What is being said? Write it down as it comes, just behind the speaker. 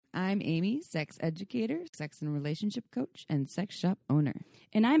I'm Amy, sex educator, sex and relationship coach, and sex shop owner.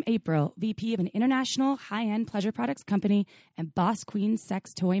 And I'm April, VP of an international high-end pleasure products company and boss queen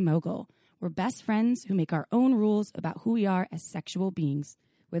sex toy mogul. We're best friends who make our own rules about who we are as sexual beings.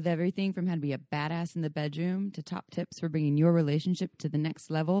 With everything from how to be a badass in the bedroom to top tips for bringing your relationship to the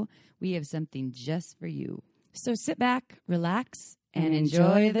next level, we have something just for you. So sit back, relax, and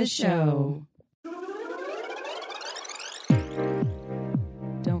enjoy the show.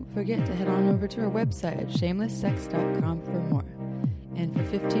 Don't forget to head on over to our website at shamelesssex.com for more. And for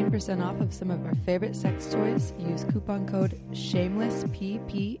 15% off of some of our favorite sex toys, use coupon code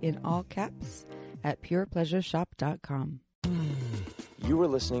SHAMELESSPP in all caps at purepleasureshop.com. You are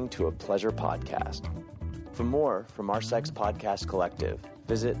listening to a pleasure podcast. For more from our sex podcast collective,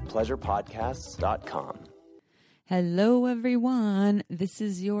 visit pleasurepodcasts.com. Hello, everyone. This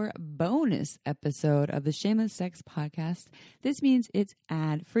is your bonus episode of the Shameless Sex Podcast. This means it's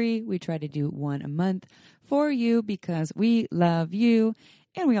ad-free. We try to do one a month for you because we love you,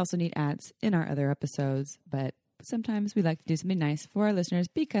 and we also need ads in our other episodes, but sometimes we like to do something nice for our listeners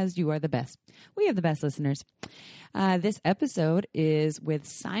because you are the best. We have the best listeners. This episode is with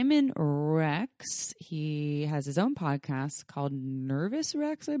Simon Rex. He has his own podcast called Nervous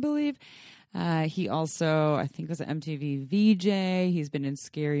Rex, I believe. He also, I think, was an MTV VJ. He's been in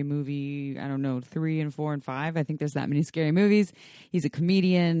Scary Movie, 3 and 4 and 5. I think there's that many scary movies. He's a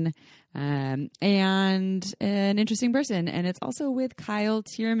comedian and an interesting person. And it's also with Kyle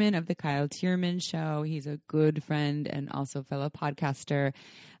Tierman of The Kyle Tierman Show. He's a good friend and also fellow podcaster,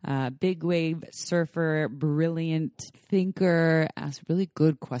 big wave surfer, brilliant thinker, asks really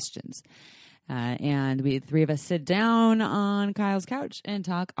good questions. And we three of us sit down on Kyle's couch and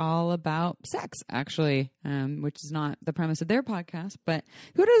talk all about sex, actually, which is not the premise of their podcast, but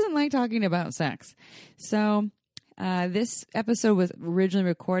who doesn't like talking about sex? So this episode was originally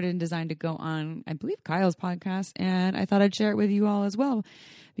recorded and designed to go on, I believe, Kyle's podcast, and I thought I'd share it with you all as well,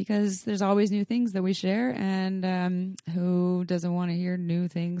 because there's always new things that we share, and who doesn't want to hear new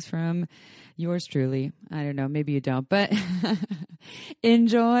things from yours truly? I don't know, maybe you don't, but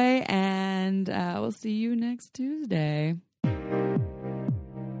enjoy, and we'll see you next Tuesday.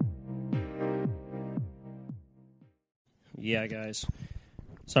 Yeah, guys.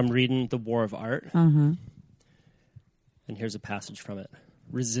 So I'm reading The War of Art, Uh-huh. and here's a passage from it.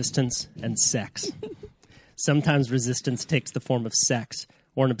 Resistance and sex. Sometimes resistance takes the form of sex,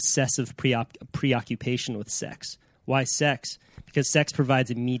 or an obsessive preoccupation with sex. Why sex? Because sex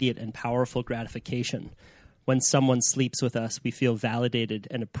provides immediate and powerful gratification. When someone sleeps with us, we feel validated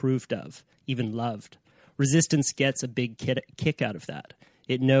and approved of, even loved. Resistance gets a big kick out of that.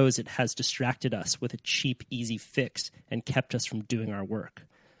 It knows it has distracted us with a cheap, easy fix and kept us from doing our work.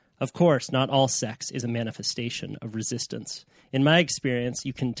 Of course, not all sex is a manifestation of resistance. In my experience,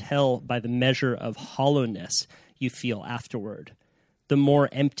 you can tell by the measure of hollowness you feel afterward. The more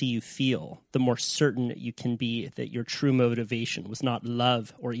empty you feel, the more certain you can be that your true motivation was not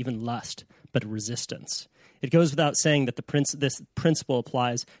love or even lust, but resistance. It goes without saying that this principle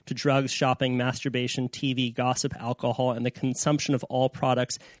applies to drugs, shopping, masturbation, TV, gossip, alcohol, and the consumption of all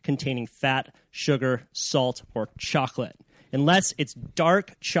products containing fat, sugar, salt, or chocolate. Unless it's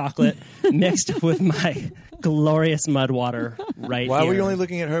dark chocolate mixed with my glorious mud water right Why here. were you only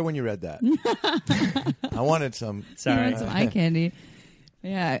looking at her when you read that? I wanted some. Sorry. You want some eye candy.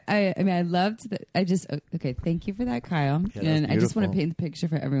 Yeah, I mean, I loved that. Okay, thank you for that, Kyle. Yeah, and I just want to beautiful. paint the picture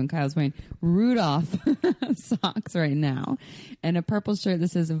for everyone. Kyle's wearing Rudolph socks right now and a purple shirt that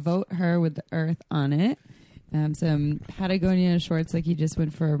says "Vote Her" with the earth on it. Some Patagonia shorts like he just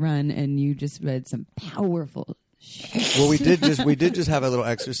went for a run, and you just read some powerful shit. Well, we did just have a little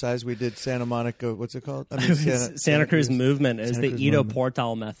exercise. We did Santa Monica. What's it called? I mean, Santa Cruz movement is Santa the Cruz Ito movement.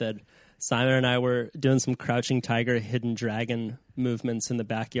 Portal method. Simon and I were doing some crouching tiger, hidden dragon movements in the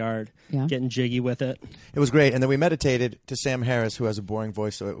backyard, Yeah. getting jiggy with it. It was great, and then we meditated to Sam Harris, who has a boring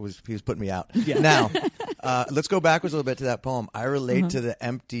voice, so he was putting me out. Now, let's go backwards a little bit to that poem. I relate to the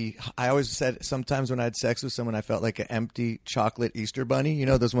empty. I always said sometimes when I had sex with someone, I felt like an empty chocolate Easter bunny. You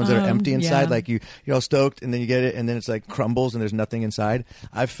know those ones that are empty inside, yeah. like you're all stoked, and then you get it, and then it's like crumbles, and there's nothing inside.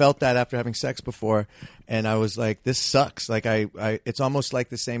 I felt that after having sex before, and I was like, this sucks. Like it's almost like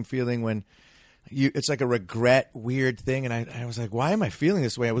the same feeling when. It's like a regret, weird thing, and I was like, why am I feeling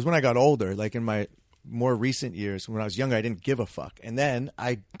this way? It was when I got older, like in my more recent years. When I was younger, I didn't give a fuck, and then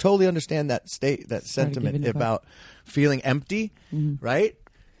I totally understand that sentiment giving a fuck. about feeling empty, right?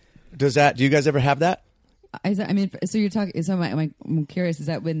 Do you guys ever have that? I mean, so you're talking. So I'm curious. Is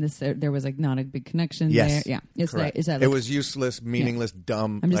that when there was like not a big connection Yes. there? Yeah. Correct. Is that it like, was useless, meaningless,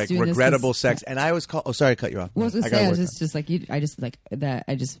 dumb, I'm just like doing this regrettable 'cause- sex. And I was called. Oh, sorry, I cut you off. Well, I was gonna gotta say, I work was just like you. I just like that.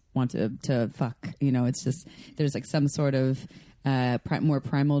 I just want to fuck. You know, it's just there's like some sort of more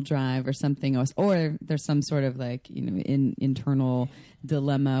primal drive or something else, or there's some sort of like internal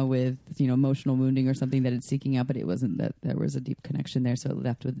dilemma with emotional wounding or something that it's seeking out, but it wasn't that there was a deep connection there, so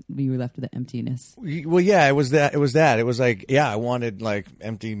we were left with the emptiness. Well, yeah, it was that. It was like, yeah, I wanted like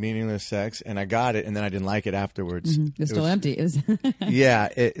empty, meaningless sex, and I got it, and then I didn't like it afterwards. It's still empty. It was Yeah,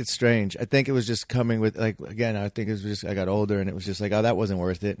 it's strange. I think it was just coming with like again. I think it was just I got older, and it was just like, oh, that wasn't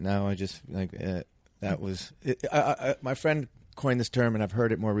worth it. Now I just like that was. My friend coined this term, and I've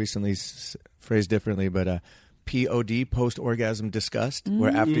heard it more recently, phrased differently, but POD, post orgasm disgust,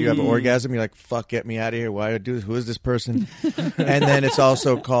 where after you have an orgasm, you're like, fuck, get me out of here. Why do I do this? Who is this person? And then it's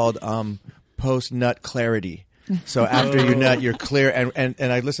also called post nut clarity. So after you nut, you're clear. And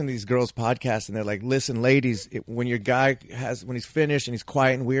I listen to these girls' podcasts, and they're like, listen, ladies, when your guy when he's finished and he's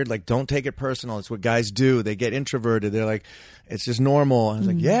quiet and weird, like, don't take it personal. It's what guys do. They get introverted. They're like, it's just normal. I was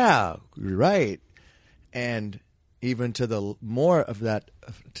like, yeah, you're right. And even to the more of that,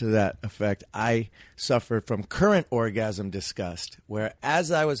 to that effect, I suffered from current orgasm disgust, where as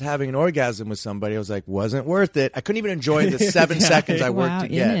I was having an orgasm with somebody, I was like, wasn't worth it. I couldn't even enjoy the 7 seconds I worked to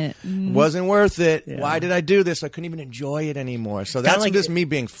get. Wasn't worth it. Yeah. Why did I do this? I couldn't even enjoy it anymore. So that's like, just me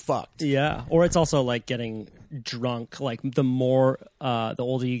being fucked. Yeah. Or it's also like getting drunk. Like the more, the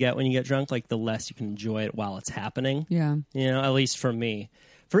older you get when you get drunk, like the less you can enjoy it while it's happening. yeah. At least for me.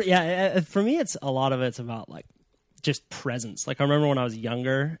 For me, it's a lot of it's about like just presence. Like I remember when I was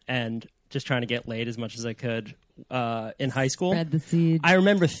younger and just trying to get laid as much as I could in high school. Spread the seed. I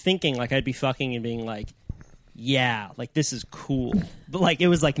remember thinking like I'd be fucking and being like, yeah, like this is cool. But like it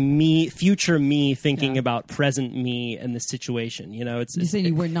was like me, future me thinking about present me and the situation. It's You said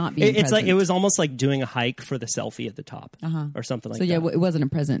you were not being it's like present. it was almost like doing a hike for the selfie at the top or something like So that. yeah, it wasn't a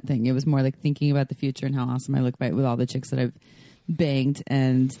present thing. It was more like thinking about the future and how awesome I look by with all the chicks that I've banged,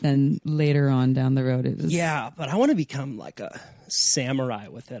 and then later on down the road it was But I want to become like a samurai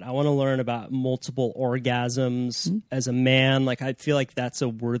with it. I want to learn about multiple orgasms as a man. Like I feel like that's a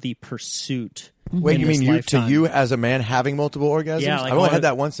worthy pursuit. Wait, in you this mean lifetime. to you as a man having multiple orgasms? Yeah, like I've only I had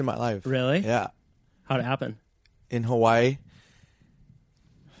that once in my life. Really? Yeah. How'd it happen? In Hawaii.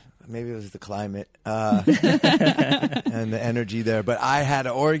 Maybe it was the climate and the energy there. But I had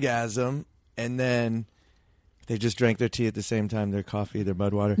an orgasm, and then they just drank their tea at the same time, their coffee, their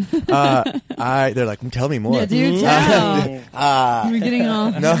mud water. They're like, tell me more. Yeah, dude, tell. You were getting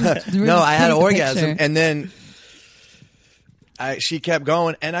all No, I had an orgasm, picture. and then she kept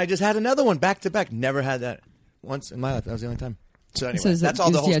going, and I just had another one back to back. Never had that once in my life. That was the only time. So anyway, So that's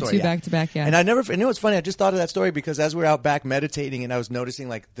all the whole story. two back to back. Yeah, And I never. You know what's funny? I just thought of that story because as we were out back meditating, and I was noticing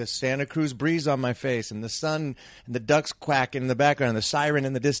like the Santa Cruz breeze on my face, and the sun, and the ducks quacking in the background, and the siren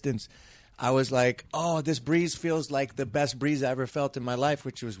in the distance. I was like, oh, this breeze feels like the best breeze I ever felt in my life,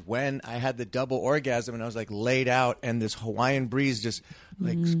 which was when I had the double orgasm and I was like laid out, and this Hawaiian breeze just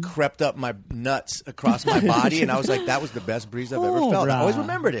like crept up my nuts across my body, and I was like, that was the best breeze I've ever felt. I always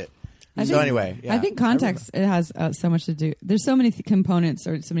remembered it. Anyway, yeah. I think context it has so much to do. There's so many components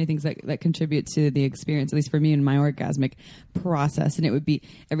or so many things that contribute to the experience. At least for me in my orgasmic process, and it would be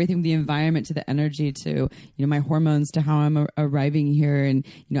everything from the environment to the energy to my hormones to how I'm arriving here, and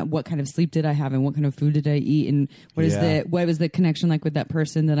what kind of sleep did I have, and what kind of food did I eat, and what was the connection like with that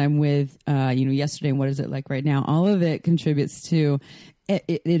person that I'm with yesterday, and what is it like right now. All of it contributes to.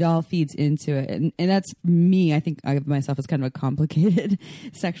 It all feeds into it, and that's me. I think I have myself as kind of a complicated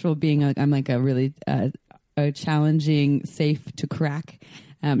sexual being. I'm like a really a challenging, safe to crack,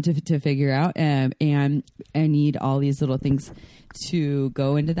 to figure out, and I need all these little things to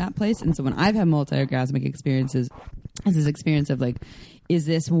go into that place. And so when I've had multi-orgasmic experiences, it's this experience of like, is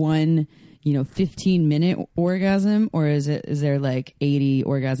this one 15-minute orgasm, or is there like 80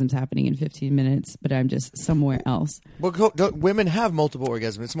 orgasms happening in 15 minutes, but I'm just somewhere else? Well, women have multiple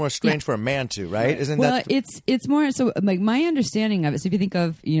orgasms. It's more strange for a man to, right? Isn't that? It's more so. Like my understanding of it. So if you think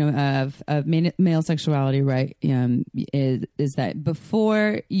of of male sexuality, right? Is that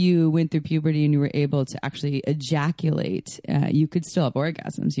before you went through puberty and you were able to actually ejaculate, you could still have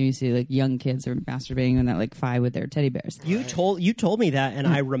orgasms. You see like young kids are masturbating on that like 5 with their teddy bears. You told me that, and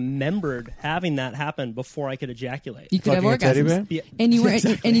I remembered having that happen before I could ejaculate. You could have Fucking a teddy bear? orgasms, Yeah. and you weren't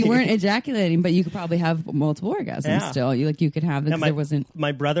and you weren't ejaculating, but you could probably have multiple orgasms still. You could have them because there wasn't.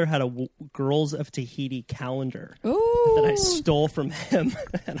 My brother had a Girls of Tahiti calendar Ooh. that I stole from him,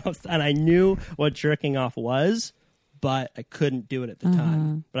 and I knew what jerking off was, but I couldn't do it at the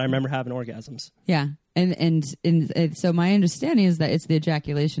time. But I remember having orgasms. Yeah. And so my understanding is that it's the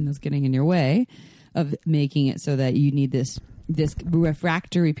ejaculation that's getting in your way of making it so that you need this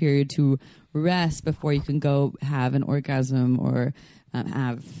refractory period to rest before you can go have an orgasm or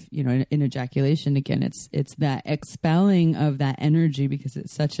have an ejaculation again. It's that expelling of that energy because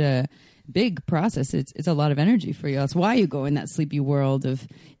it's such a big process. It's a lot of energy for you. That's why you go in that sleepy world of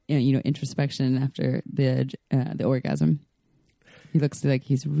introspection after the orgasm. He looks like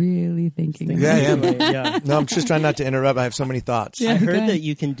he's really thinking. Yeah, Yeah. No, I'm just trying not to interrupt. I have so many thoughts. Yeah. I heard Okay. that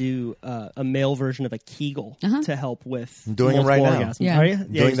you can do a male version of a Kegel to help with I'm doing them multiple right now. orgasms. Yeah. Are you?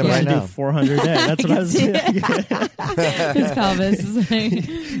 Doing you're them supposed right to do now. 400 a day. That's what I was doing. His pelvis is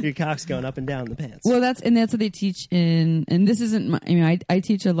like... Your cock's going up and down the pants. Well, that's what they teach in, and this isn't. I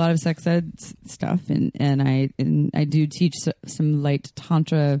teach a lot of sex ed stuff, and I do teach some light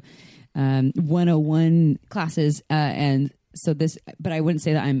tantra 101 classes, and so this. But I wouldn't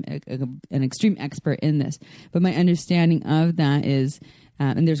say that I'm an extreme expert in this. But my understanding of that is.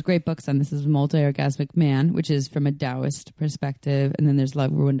 And there's great books on this. Is Multi-Orgasmic Man, which is from a Taoist perspective. And then there's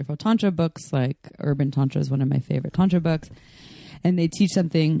Love Wonderful Tantra books, like Urban Tantra is one of my favorite Tantra books. And they teach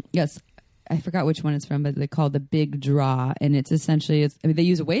something, yes, I forgot which one it's from, but they call it the big draw. And it's essentially, they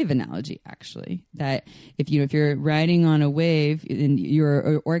use a wave analogy, actually. That if you're riding on a wave, and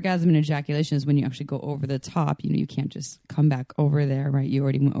your orgasm and ejaculation is when you actually go over the top. You can't just come back over there, right? You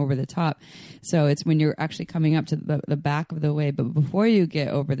already went over the top. So it's when you're actually coming up to the back of the wave. But before you get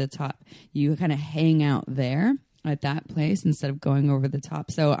over the top, you kind of hang out there at that place instead of going over the top.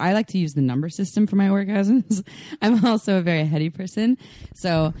 So I like to use the number system for my orgasms. I'm also a very heady person.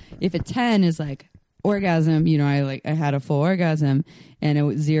 So if a 10 is like orgasm, I had a full orgasm,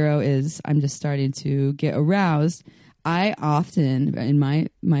 and 0 is I'm just starting to get aroused. I often, in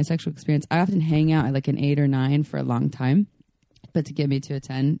my sexual experience, I often hang out at like an 8 or 9 for a long time. But to get me to a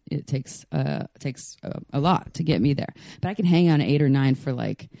 10, it takes a lot to get me there. But I can hang on 8 or 9 for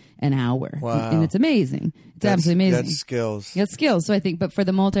like an hour. Wow. And it's amazing. It's absolutely amazing. That's skills. That's skills. So I think, but for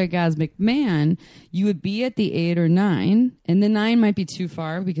the multi-orgasmic man, you would be at the 8 or 9, and the 9 might be too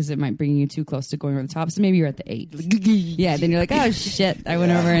far because it might bring you too close to going over the top. So maybe you're at the 8. Yeah, then you're like, oh shit, I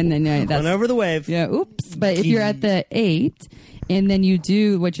went over, and then that's Went over the wave. yeah, oops. But if you're at the 8, and then you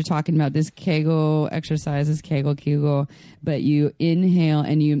do what you're talking about, this Kegel exercise, this Kegel, but you inhale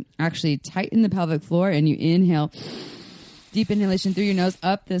and you actually tighten the pelvic floor, and you inhale, deep inhalation through your nose,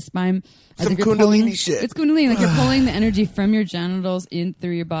 up the spine. Some Kundalini shit. It's Kundalini, like you're pulling the energy from your genitals in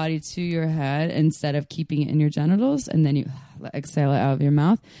through your body to your head instead of keeping it in your genitals, and then you exhale it out of your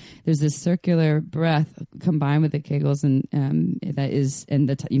mouth. There's this circular breath combined with the Kegels, and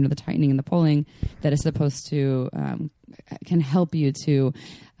the tightening and the pulling that is supposed to can help you to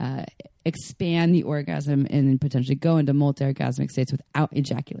expand the orgasm and potentially go into multi-orgasmic states without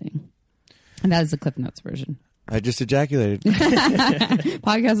ejaculating. And that is the Cliff Notes version. I just ejaculated.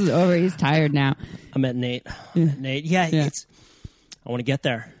 Podcast is over. He's tired now. I'm at Nate. Yeah. I want to get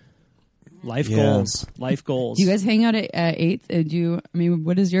there. Life goals. Do you guys hang out at 8?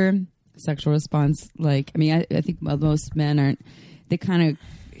 What is your sexual response like? I think most men aren't. They kind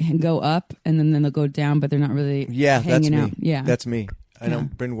of go up and then they'll go down, but they're not really hanging out. Yeah, That's me.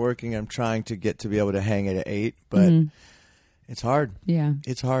 I've been working. I'm trying to get to be able to hang at 8, but it's hard. Yeah,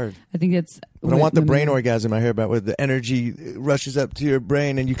 it's hard. I think it's. But I want the brain orgasm I hear about, where the energy rushes up to your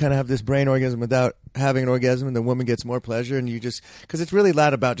brain, and you kind of have this brain orgasm without having an orgasm, and the woman gets more pleasure, and you just because it's really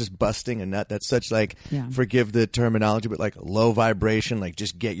loud about just busting a nut. That's such forgive the terminology, but like low vibration, like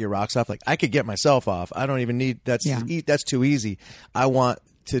just get your rocks off. Like I could get myself off. I don't even need that's too easy. I want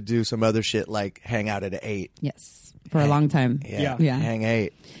to do some other shit like hang out at 8. Yes. For a long time. Yeah. Hang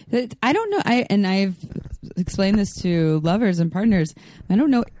 8. I don't know. I've explained this to lovers and partners. I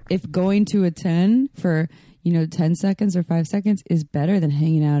don't know if going to a 10 for 10 seconds or 5 seconds is better than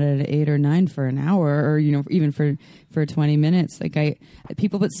hanging out at an 8 or 9 for an hour, or even for 20 minutes. Like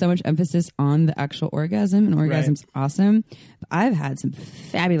people put so much emphasis on the actual orgasm, and orgasm's awesome. But I've had some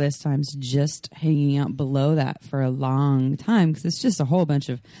fabulous times just hanging out below that for a long time, because it's just a whole bunch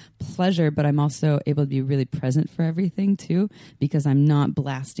of pleasure. But I'm also able to be really present for everything too, because I'm not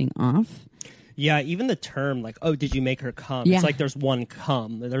blasting off. Yeah, even the term like, oh, did you make her come? Yeah. It's like there's one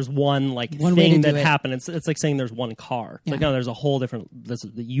come. There's one like One way thing to that do it. happened. It's like saying there's one car. It's like, no, there's a whole there's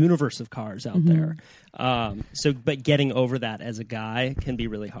the universe of cars out there. But getting over that as a guy can be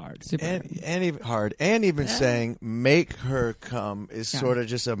really hard. Super. And even hard. And even saying make her come is sort of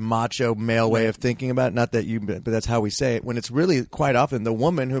just a macho male way of thinking about it. Not that but that's how we say it. When it's really quite often the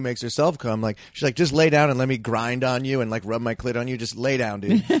woman who makes herself come, like she's like, just lay down and let me grind on you and like rub my clit on you. Just lay down,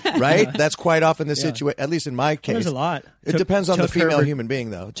 dude. Right? That's quite right off in this situation. At least in my case, There's a lot. It depends on the female human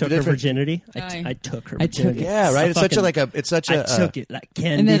being, though. Took her virginity. I took her virginity. Yeah, right. It's such a I took it like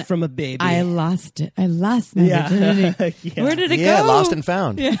candy from a baby. I lost it. I lost my virginity. Yeah. Where did it go? Yeah, lost and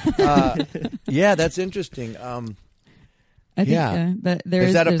found. Yeah, yeah, that's interesting. I think but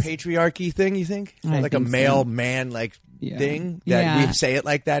is that a patriarchy thing? You think like a male man thing that we say it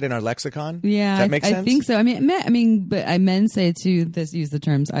like that in our lexicon? Yeah, does that make sense? I think so. I mean, but men say too. Use the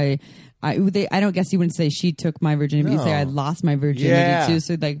terms. I don't guess you wouldn't say she took my virginity. But you say I lost my virginity too.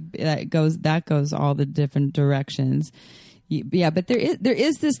 So like that goes all the different directions. Yeah, but there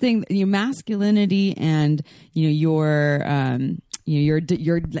is this thing, masculinity and you're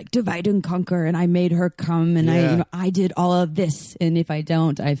like divide and conquer, and I made her come, and I did all of this, and if I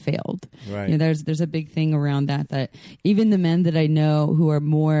don't, I failed. Right. There's a big thing around that even the men that I know who are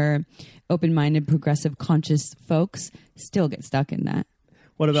more open-minded, progressive, conscious folks still get stuck in that.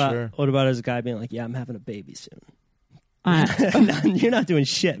 What about as a guy being like, yeah, I'm having a baby soon? You're not doing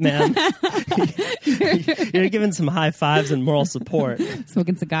shit, man. You're giving some high fives and moral support.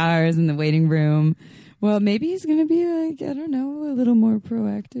 Smoking cigars in the waiting room. Well, maybe he's going to be like, I don't know, a little more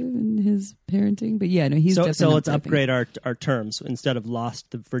proactive in his parenting. But yeah, no, he's definitely. So let's upgrade our terms. Instead of lost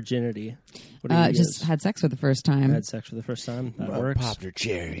the virginity, what do you just had sex for the first time. Had sex for the first time. That works. Popped her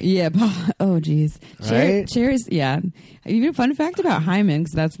cherry. Yeah. Oh, geez. Right? Cherries. Yeah. Even a fun fact about hymen,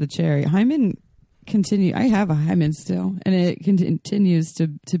 because that's the cherry. Hymen I have a hymen still, and it continues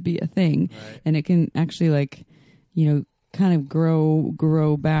to be a thing, and it can actually kind of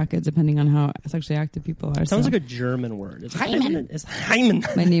grow back depending on how sexually active people are. Sounds like a German word. It's Hymen. It's Hymen.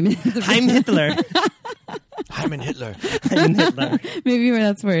 My name is Heim Hitler. Hymen Hitler. Hymen Hitler. Maybe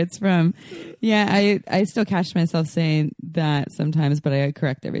that's where it's from. Yeah, I still catch myself saying that sometimes, but I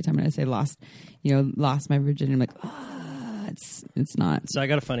correct every time when I say lost my virginity. I'm like, it's not. So I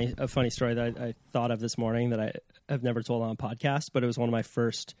got a funny story that I thought of this morning that I have never told on a podcast, but it was one of my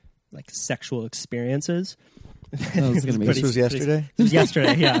first sexual experiences. This was yesterday? This was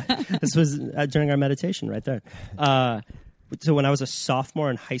yesterday, yeah. This was during our meditation right there. So when I was a sophomore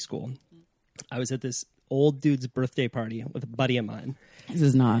in high school, I was at this old dude's birthday party with a buddy of mine. This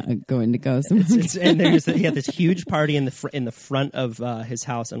is not going to go somewhere. And he had this huge party in the front of his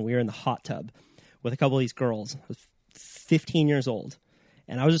house, and we were in the hot tub with a couple of these girls. I was 15 years old.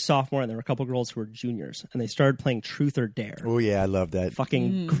 And I was a sophomore, and there were a couple girls who were juniors, and they started playing Truth or Dare. Oh yeah, I love that.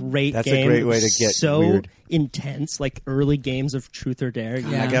 Fucking great That's game. a great way to get so weird. Intense, like early games of Truth or Dare.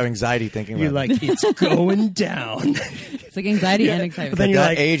 I got anxiety thinking about You're like, it's going down. It's like anxiety and excitement. But then at you're that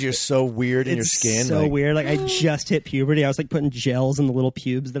like, age, you're so weird in your skin. So weird. Like I just hit puberty. I was like putting gels in the little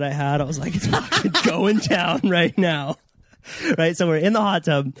pubes that I had. I was like, it's fucking going down right now. Right. So we're in the hot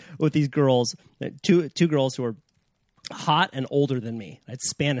tub with these girls, two girls who are hot and older than me. I had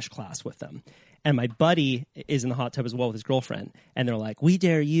Spanish class with them. And my buddy is in the hot tub as well with his girlfriend. And they're like, we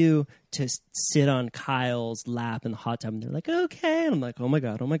dare you to sit on Kyle's lap in the hot tub. And they're like, okay. And I'm like, oh my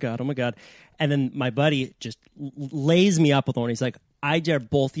God, oh my God, oh my God. And then my buddy just lays me up with one. He's like, I dare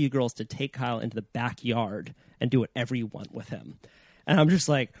both of you girls to take Kyle into the backyard and do whatever you want with him. And I'm just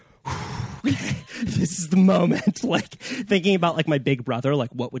like, okay, this is the moment. Like thinking about like my big brother, like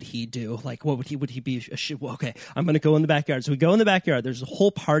what would he do? Like would he be okay, I'm gonna go in the backyard. So we go in the backyard. There's a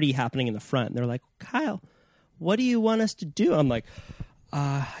whole party happening in the front, and they're like, Kyle, what do you want us to do? I'm like,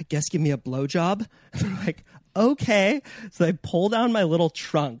 I guess give me a blowjob. They're like, okay. So they pull down my little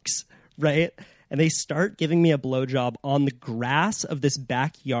trunks, right? And they start giving me a blowjob on the grass of this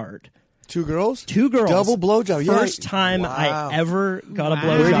backyard. Two girls? Double blowjob. First time I ever got a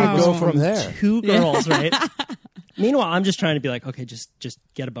blowjob. Where do you go from there? Two girls, right? Meanwhile, I'm just trying to be like, okay, just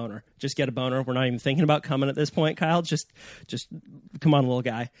get a boner. Just get a boner. We're not even thinking about coming at this point, Kyle. Just come on, little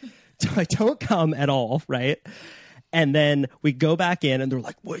guy. So I don't come at all, right? And then we go back in, and they're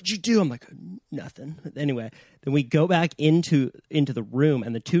like, what'd you do? I'm like, nothing. Anyway, then we go back into the room,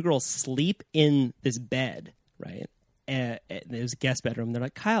 and the two girls sleep in this bed, right? And it was a guest bedroom. They're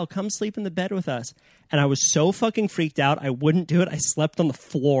like, Kyle, come sleep in the bed with us. And I was so fucking freaked out, I wouldn't do it. I slept on the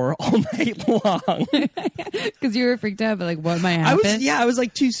floor all night long. Because you were freaked out, but like, what might happen? I was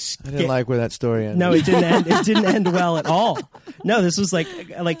like too scared. I didn't like where that story ended. No, it didn't end. It didn't end well at all. No, this was like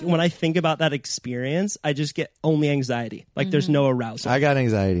when I think about that experience, I just get only anxiety. Like there's no arousal. I got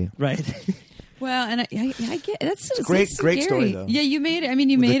anxiety. Right. Well, and I get that's a great scary. story, though. Yeah, you made it. I mean,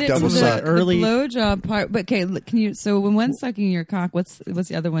 you With made the it to double suck. the Early- blowjob part. But okay, look, can you? So when one's sucking your cock, what's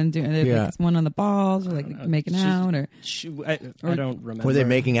the other one doing? Are they, Yeah. like, one on the balls, or like making out, or I don't remember. Were they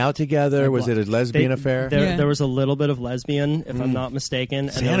making out together? Was it a lesbian They- affair? There was a little bit of lesbian, if I'm not mistaken,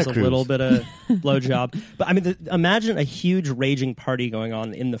 and there was Santa a little Cruz. bit of blowjob. But I mean, imagine a huge raging party going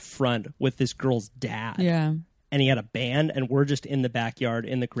on in the front with this girl's dad. yeah. And he had a band, and we're just in the backyard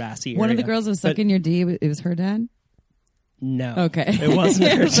in the grassy area. One of the girls that was But sucking your D. It was her dad. No. Okay. It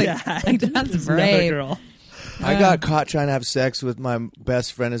wasn't her Like- dad. like, that's It was another brave. girl. I got caught trying to have sex with my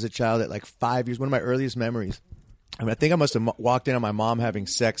best friend as a child at like 5 years. One of my earliest memories. I mean, I think I must have walked in on my mom having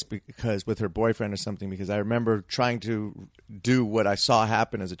sex because with her boyfriend or something, because I remember trying to do what I saw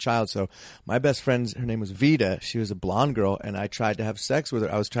happen as a child. So my best friend, her name was Vita. She was a blonde girl, and I tried to have sex with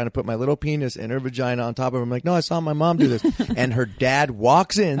her. I was trying to put my little penis in her vagina on top of her. I'm like, no, I saw my mom do this. And her dad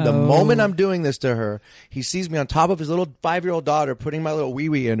walks in. The moment I'm doing this to her, he sees me on top of his little 5-year-old daughter putting my little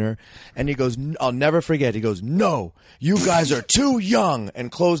wee-wee in her, and he goes, I'll never forget. He goes, no, you guys are too young,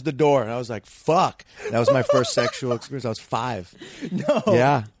 and closed the door. And I was like, fuck. That was my first sexual experience. I was 5. No.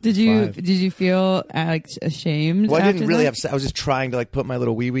 Yeah. Did you 5. did you feel like ashamed? Well, I didn't after really that? have sex. I was just trying to like put my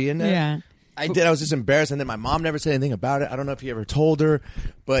little wee wee in there. Yeah. I did. I was just embarrassed, and then my mom never said anything about it. I don't know if he ever told her,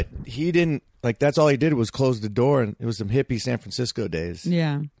 but he didn't. Like, that's all he did was close the door, and it was some hippie San Francisco days.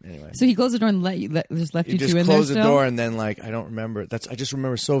 Yeah. Anyway. So he closed the door and just left He you just two in there closed the still? door, and then like I don't remember. I just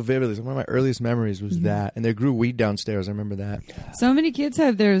remember so vividly. One of my earliest memories was that, and they grew weed downstairs. I remember that. So many kids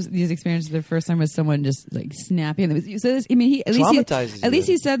have these experiences their first time with someone just like snapping. So this, I mean, he Traumatizes at least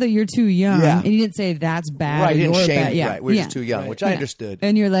you. he said that you're too young, Yeah. and he didn't say that's bad. Right, or he didn't you're shame. bad. Yeah, Right, we're yeah. just too young, which I Yeah. understood.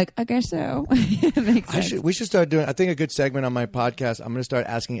 And you're like, I guess so. It makes sense. We should start doing. I think a good segment on my podcast. I'm going to start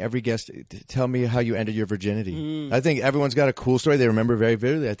asking every guest to tell me how you ended your virginity. I think everyone's got a cool story they remember very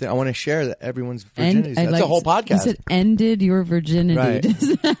vividly. I want to share that everyone's virginity. That's a whole podcast. You said ended your virginity,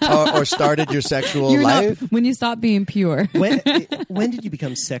 Right. or started your sexual You're life. not, when you stop being pure. When did you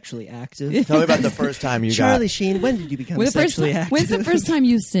become sexually active? Tell me about the first time you Charlie Sheen, when did you become sexually active? When's the first time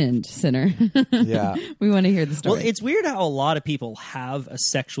you sinned, sinner? got. Yeah. We want to hear the story. Well, it's weird how a lot of people have a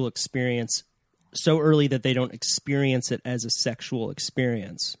sexual experience so early that they don't experience it as a sexual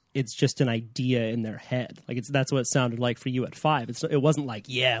experience. It's just an idea in their head. Like that's what it sounded like for you at 5. It wasn't like,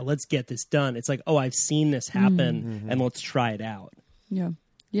 yeah, let's get this done. It's like, oh, I've seen this happen, and let's try it out. Yeah.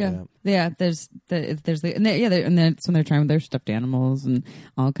 There's and that's when they're trying with their stuffed animals and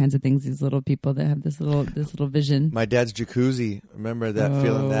all kinds of things. These little people that have this little vision. My dad's jacuzzi. Remember that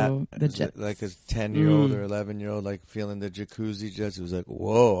feeling that the as jets. like a 10-year-old or 11-year-old, like feeling the jacuzzi jets. It was like,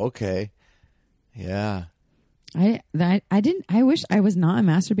 whoa, okay, yeah. I wish I was not a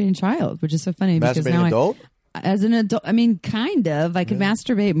masturbating child, which is so funny because Masturbating now adult. as an adult, I mean, kind of. I could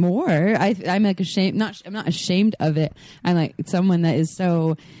masturbate more. I'm like ashamed. I'm not ashamed of it. I'm like someone that is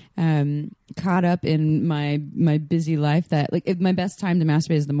so caught up in my busy life that like my best time to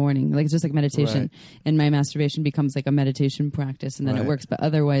masturbate is the morning. Like it's just like meditation, Right. and my masturbation becomes like a meditation practice, and then it Right. works. But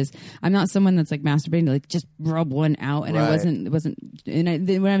otherwise, I'm not someone that's like masturbating to like just rub one out. And Right. I wasn't. And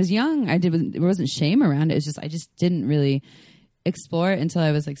when I was young, there wasn't shame around it. It's just I just didn't really explore it until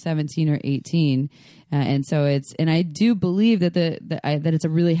I was like 17 or 18. And so I do believe that that it's a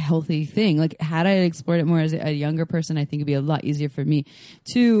really healthy thing. Like had I explored it more as a younger person, I think it'd be a lot easier for me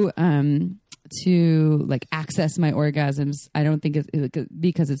to like access my orgasms. I don't think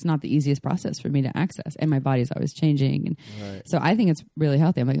because it's not the easiest process for me to access, and my body's always changing. And Right. so I think it's really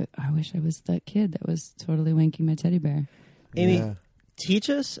healthy. I'm like, I wish I was that kid that was totally wanking my teddy bear. Amy, Yeah. teach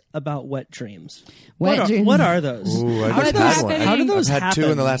us about wet dreams. Wet dreams. What are those? Ooh, I How just do those had one. How do those I've had happen? 2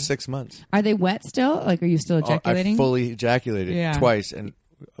 in the last 6 months. Are they wet still? Like, are you still ejaculating? I fully ejaculated Yeah. twice, and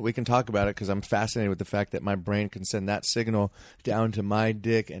we can talk about it because I'm fascinated with the fact that my brain can send that signal down to my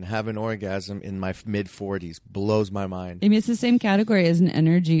dick and have an orgasm in my mid-40s. Blows my mind. I mean, it's the same category as an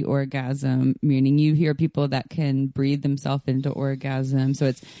energy orgasm, meaning you hear people that can breathe themselves into orgasm.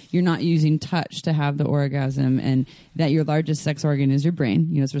 So you're not using touch to have the orgasm, and that your largest sex organ is your brain.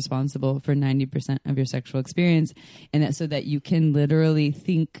 You know, it's responsible for 90% of your sexual experience, and that so that you can literally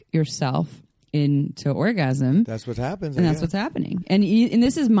think yourself into orgasm. That's what happens. And that's what's happening. And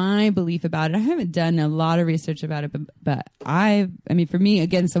this is my belief about it. I haven't done a lot of research about it, but I mean, for me,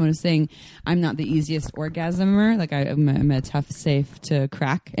 again, someone was saying I'm not the easiest orgasmer. Like I'm a tough safe to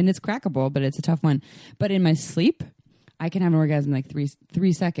crack, and it's crackable, but it's a tough one. But in my sleep, I can have an orgasm in like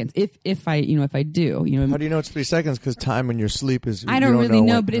three seconds if I do. How do you know it's 3 seconds? Because time when you're asleep is. I don't really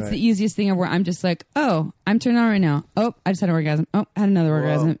know, when- but it's right. the easiest thing where I'm just like, oh, I'm turned on right now. Oh, I just had an orgasm. Oh, I had another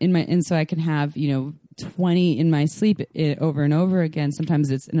orgasm in my, and so I can have, 20 in my sleep over and over again.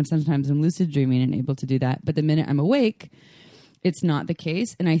 Sometimes I'm lucid dreaming and able to do that. But the minute I'm awake, it's not the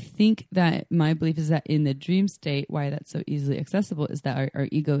case. And I think that my belief is that in the dream state, why that's so easily accessible is that our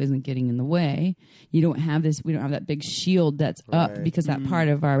ego isn't getting in the way. We don't have that big shield that's up because that part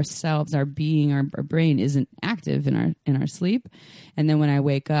of ourselves, our being, our brain isn't active in our sleep. And then when I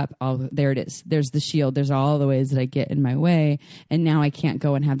wake up, there it is. There's the shield. There's all the ways that I get in my way. And now I can't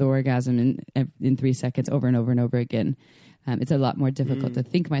go and have the orgasm in 3 seconds over and over and over again. It's a lot more difficult to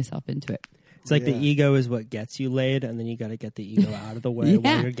think myself into it. It's like the ego is what gets you laid, and then you got to get the ego out of the way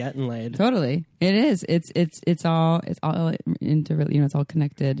while you're getting laid. Totally, it is. It's all it's all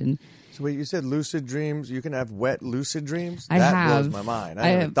connected. And so wait, you said lucid dreams. You can have wet lucid dreams. I that have. blows my mind. I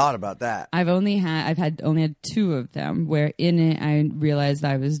haven't thought about that. I've only had 2 of them where in it I realized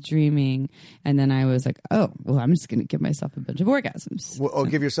I was dreaming, and then I was like, oh, well, I'm just going to give myself a bunch of orgasms. Well,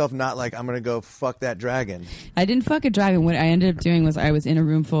 give yourself not like I'm going to go fuck that dragon. I didn't fuck a dragon. What I ended up doing was I was in a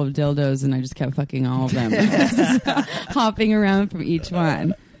room full of dildos, and I just kept fucking all of them, hopping around from each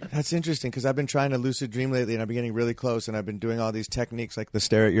one. That's interesting because I've been trying to lucid dream lately, and I've been getting really close, and I've been doing all these techniques like the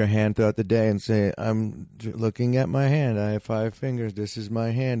stare at your hand throughout the day and say, I'm looking at my hand. I have 5 fingers. This is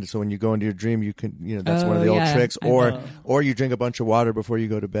my hand. So when you go into your dream, you can, that's one of the old tricks. Or you drink a bunch of water before you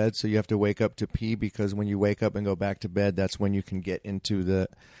go to bed, so you have to wake up to pee because when you wake up and go back to bed, that's when you can get into the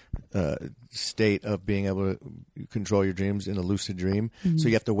state of being able to control your dreams in a lucid dream. Mm-hmm. So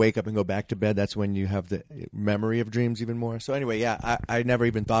you have to wake up and go back to bed. That's when you have the memory of dreams even more. So anyway, I never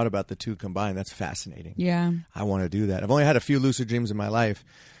even thought about the 2 combined. That's fascinating. Yeah. I want to do that. I've only had a few lucid dreams in my life.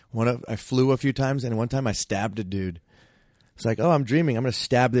 I flew a few times, and one time I stabbed a dude. It's like, oh, I'm dreaming. I'm going to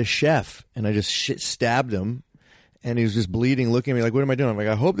stab this chef. And I just stabbed him. And he was just bleeding, looking at me like, what am I doing? I'm like,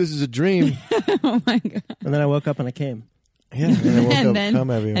 I hope this is a dream. Oh, my God. And then I woke up and I came. Yeah, and then I woke up, cum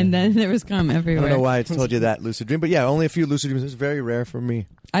everywhere. And then there was cum everywhere. I don't know why I told you that lucid dream, but yeah, only a few lucid dreams. It's very rare for me.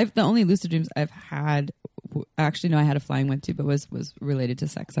 The only lucid dreams I've had, actually, no, I had a flying one too, but was related to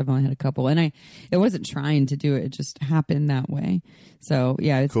sex. I've only had a couple, and it wasn't trying to do it; it just happened that way. So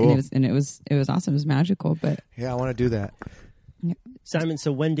yeah, cool. And it was awesome. It was magical. But yeah, I want to do that. Yeah. Simon,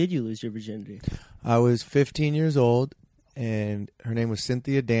 so when did you lose your virginity? I was 15 years old, and her name was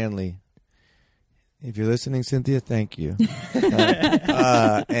Cynthia Danley. If you're listening, Cynthia, thank you.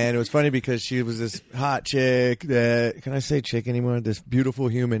 And it was funny because she was this hot chick that, can I say chick anymore? This beautiful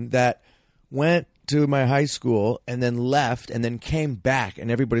human that went to my high school and then left and then came back.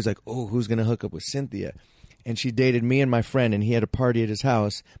 And everybody's like, oh, who's going to hook up with Cynthia? And she dated me and my friend, and he had a party at his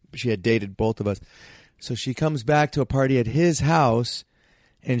house. She had dated both of us. So she comes back to a party at his house,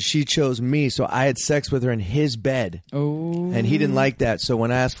 and she chose me, so I had sex with her in his bed. Oh. And he didn't like that, so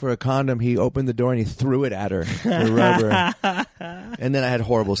when I asked for a condom, he opened the door and he threw it at her. The rubber. And then I had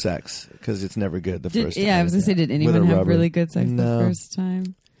horrible sex, because it's never good the first time. Yeah, I was going to say, did anyone have really good sex the first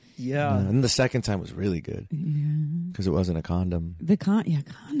time? Yeah. And the second time was really good. Yeah. Because it wasn't a condom.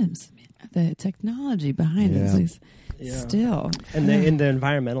 Condoms. The technology behind it is still. And the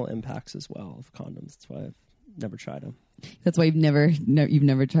environmental impacts as well of condoms. That's why I've never tried them. That's why you've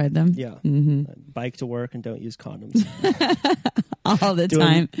never tried them? Yeah. Mm-hmm. Bike to work and don't use condoms. All the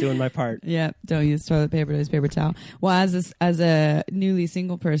time. Doing my part. Yeah. Don't use toilet paper, use paper towel. Well, as a newly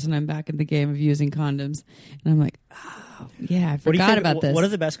single person, I'm back in the game of using condoms. And I'm like, oh, yeah, I forgot about this. What are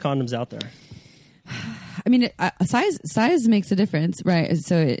the best condoms out there? I mean, size makes a difference, right?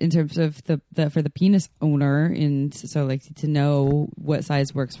 So in terms of for the penis owner, so like to know what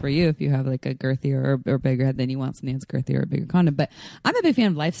size works for you. If you have like a girthier or bigger head, then you want something that's girthier or bigger condom. But I'm a big fan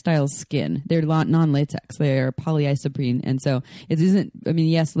of Lifestyle Skin. They're non-latex. They are polyisoprene, and so it isn't. I mean,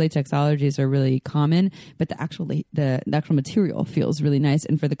 yes, latex allergies are really common, but the actual material feels really nice.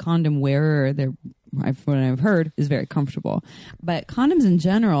 And for the condom wearer, what I've heard is very comfortable. But condoms in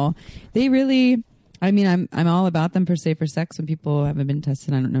general, they really. I mean, I'm all about them for safer sex. When people haven't been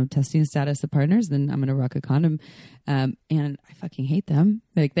tested, I don't know, testing status of partners, then I'm going to rock a condom. And I fucking hate them.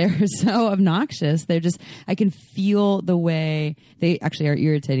 Like, they're so obnoxious. I can feel the way they actually are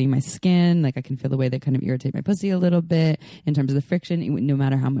irritating my skin. Like, I can feel the way they kind of irritate my pussy a little bit in terms of the friction. No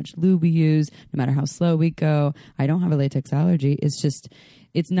matter how much lube we use, no matter how slow we go, I don't have a latex allergy. It's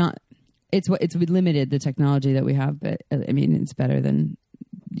limited, the technology that we have. But I mean, it's better than,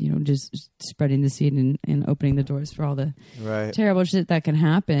 just spreading the seed and opening the doors for all the terrible shit that can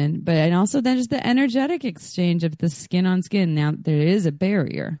happen. But and also then just the energetic exchange of the skin on skin. Now there is a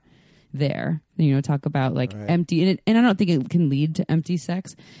barrier there. Talk about empty, and I don't think it can lead to empty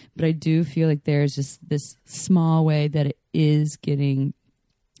sex, but I do feel like there's just this small way that it is getting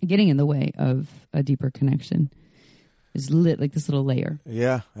in the way of a deeper connection. It's lit like this little layer.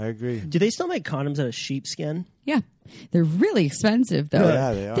 Yeah, I agree. Do they still make condoms out of sheepskin? Yeah. They're really expensive though.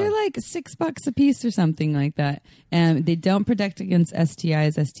 Yeah, they are. They're like $6 a piece or something like that. And they don't protect against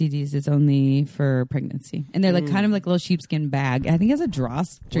STIs, STDs. It's only for pregnancy. And they're like kind of like a little sheepskin bag. I think it has a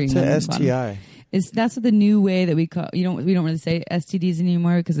drawstring. What's on an the bottom. STI? That's what the new way that we call. We don't really say STDs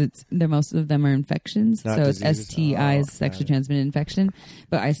anymore because most of them are infections. Not so diseases. it's STIs, sexually transmitted infection.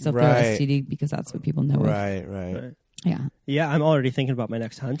 But I still throw Right. STD because that's what people know. Right. Yeah. Yeah, I'm already thinking about my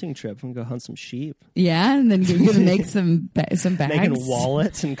next hunting trip. I'm gonna go hunt some sheep, Yeah, and then you're gonna make some bags. making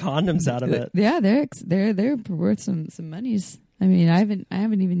wallets and condoms out of it. Yeah, they're worth some monies. I mean, I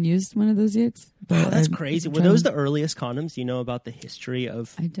haven't even used one of those yet. Wow, But that's I'm crazy. Were trying- those the earliest condoms? Do you know about the history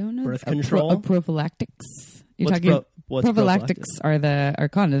of? I don't know. birth control? Prophylactics. You're What's talking what's prophylactics are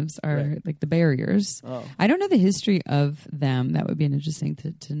condoms are Right. like the barriers. Oh. I don't know the history of them. That would be interesting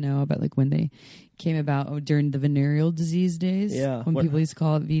to know about, like when they came about during the venereal disease days. Yeah. when What- people used to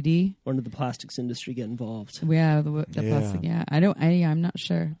call it VD. When did the plastics industry get involved? Yeah, the Yeah. plastic. Yeah, I'm not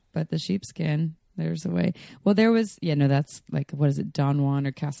sure, but the sheepskin. There's a way. Well, there was. Yeah, no, that's like what is it? Don Juan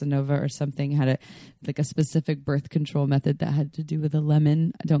or Casanova or something had a specific birth control method that had to do with a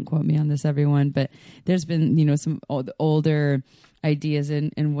lemon. Don't quote me on this, everyone. But there's been some older ideas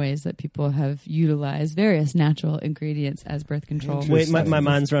and ways that people have utilized various natural ingredients as birth control. Wait, my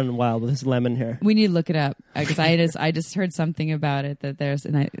mind's running wild with this lemon here. We need to look it up because I just heard something about it that there's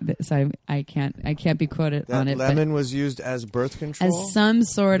I can't be quoted That on it. lemon was used as birth but control. as some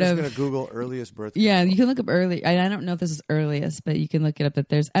sort I'm of just gonna Google earliest birth. yeah, you can look up early. I don't know if this is earliest, but you can look it up. That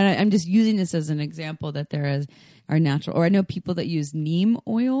there's, and I'm just using this as an example that there are natural. Or I know people that use neem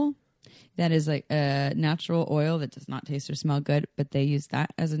oil. That is like a natural oil that does not taste or smell good, but they use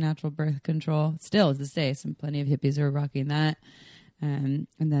that as a natural birth control. Still, to this day, plenty of hippies are rocking that. And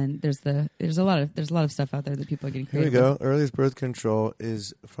then there's a lot of stuff out there that people are getting Here we creative. go. Earliest birth control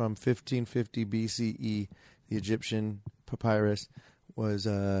is from 1550 BCE. The Egyptian papyrus was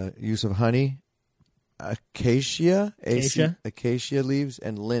use of honey, acacia leaves,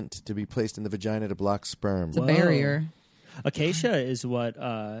 and lint to be placed in the vagina to block sperm. It's a Whoa. barrier. Acacia is what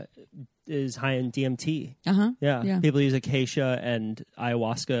is high in DMT. Yeah. People use acacia and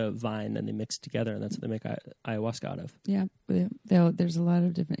ayahuasca vine, and they mix it together, and that's what they make ayahuasca out of. Yeah. There's a lot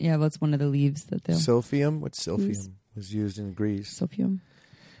of different. Yeah, well, it's one of the leaves that they'll. Silphium. What's silphium? Was used in Greece. Silphium.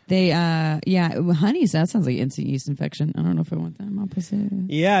 They honey. That sounds like instant yeast infection. I don't know if I want that. I'm opposite.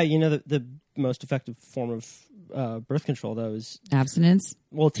 Yeah, the most effective form of birth control, though, is Abstinence.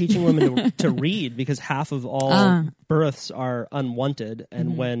 teaching women to read, because half of all births are unwanted,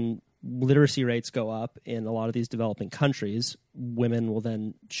 and when literacy rates go up in a lot of these developing countries, women will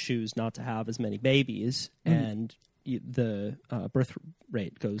then choose not to have as many babies, and the birth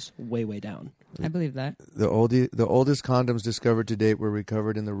rate goes way, way down. I believe that. The oldest condoms discovered to date were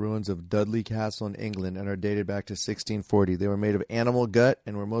recovered in the ruins of Dudley Castle in England and are dated back to 1640. They were made of animal gut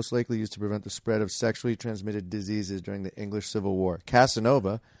and were most likely used to prevent the spread of sexually transmitted diseases during the English Civil War.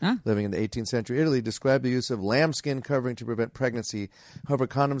 Casanova, living in the 18th century Italy, described the use of lambskin covering to prevent pregnancy. However,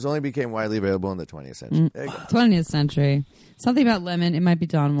 condoms only became widely available in the 20th century. There you go. 20th century. Something about lemon. It might be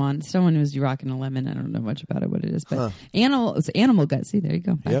Don Juan. Someone who's rocking a lemon. I don't know much about it, what it is, but it's animal gut. See, there you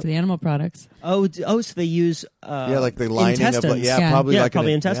go. Back to the animal products. Oh, so they use Like the lining intestines. of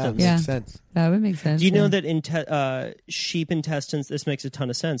probably intestines. Yeah, Yeah. makes sense. That would make sense. Do you know yeah. that sheep intestines? This makes a ton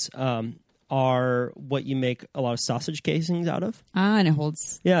of sense. Are what you make a lot of sausage casings out of? And it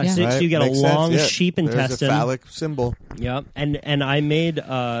holds. Yeah, so you get Makes a sense, long yeah. sheep There's intestine. a phallic symbol. Yeah, and I made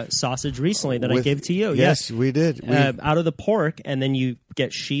sausage recently that I gave to you. Yes, we did. Out of the pork, and then you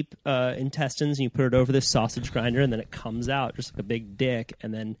get sheep intestines, and you put it over this sausage grinder, and then it comes out just like a big dick,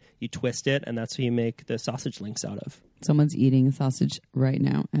 and then you twist it, and that's what you make the sausage links out of. Someone's eating a sausage right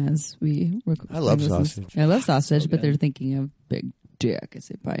now as we record. I love sausage. I love sausage, but they're thinking of big dick as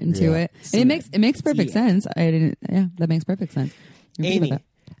they bite into it. And it makes perfect sense. That makes perfect sense. Amy,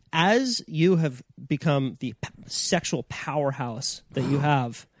 as you have become the sexual powerhouse that you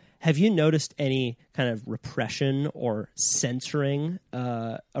have you noticed any kind of repression or censoring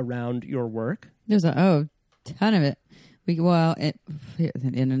around your work? There's a ton of it.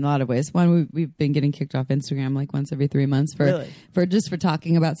 In a lot of ways. One, we've been getting kicked off Instagram like once every 3 months for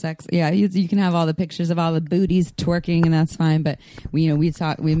talking about sex. Yeah, you can have all the pictures of all the booties twerking, and that's fine. But we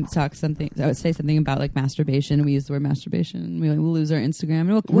talk something. I would say something about like masturbation. We use the word masturbation, and we'll lose our Instagram. And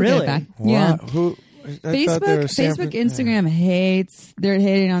we'll get it back. Wow. Yeah. Facebook, Instagram hates. They're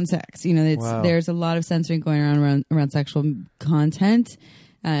hating on sex. There's a lot of censoring going around sexual content.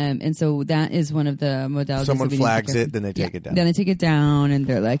 And so that is one of the modalities. Someone that we need to flags take it, then they take it down. Then they take it down, and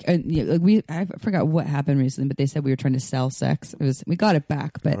they're like, I forgot what happened recently, but they said we were trying to sell sex. We got it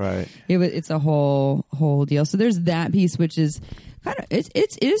back, but Right. it's a whole deal. So there's that piece, which is kind of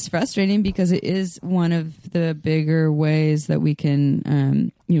it is frustrating because it is one of the bigger ways that we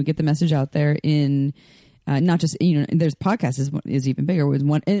can get the message out there in. Not just, there's podcasts is even bigger with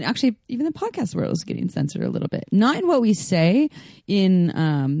one. And actually, even the podcast world is getting censored a little bit. Not in what we say,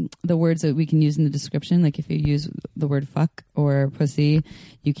 in the words that we can use in the description. Like if you use the word fuck or pussy,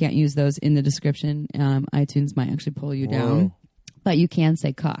 you can't use those in the description. iTunes might actually pull you down. But you can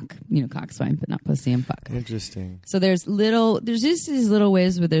say cock. Cock's fine, but not pussy and fuck. Interesting. So there's just these little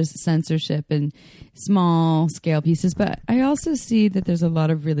ways where there's censorship and small scale pieces. But I also see that there's a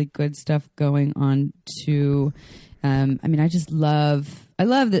lot of really good stuff going on too. I just love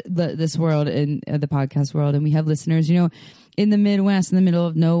this world and the podcast world, and we have listeners, in the Midwest, in the middle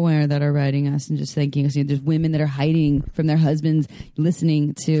of nowhere, that are writing us and just thanking us. There's women that are hiding from their husbands,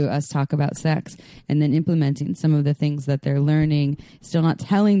 listening to us talk about sex, and then implementing some of the things that they're learning. Still not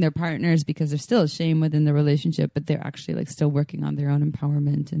telling their partners because there's still a shame within the relationship, but they're actually still working on their own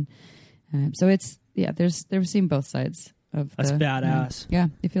empowerment. And so they're seeing both sides of. That's badass. Yeah,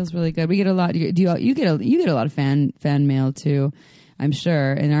 it feels really good. We get a lot. You get a lot of fan mail too, I'm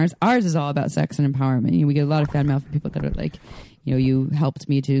sure. And ours is all about sex and empowerment. We get a lot of fan mail from people that are like, you helped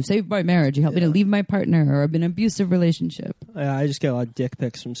me to save my marriage. You helped me to leave my partner, or I've been in an abusive relationship. I just get a lot of dick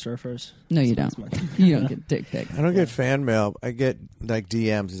pics from surfers. No, you don't. You don't get dick pics. I don't get fan mail. I get like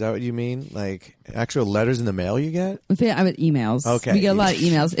DMs. Is that what you mean? Like actual letters in the mail you get? I with emails. Okay. We get a lot of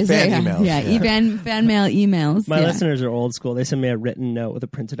emails. Emails. Yeah. Fan mail emails. My listeners are old school. They send me a written note with a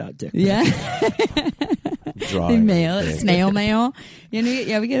printed out dick pic. Yeah. They mail it, snail mail. We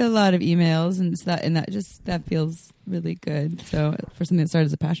get a lot of emails and that feels really good. So for something that started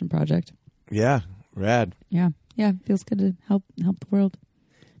as a passion project. Yeah, rad. Yeah, it feels good to help the world.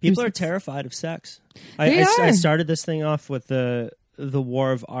 People are terrified of sex. I started this thing off with the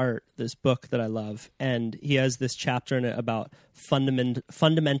War of Art, this book that I love, and he has this chapter in it about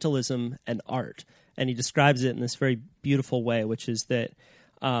fundamentalism and art, and he describes it in this very beautiful way, which is that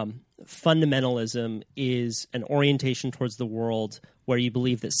fundamentalism is an orientation towards the world where you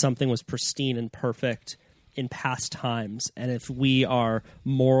believe that something was pristine and perfect in past times, and if we are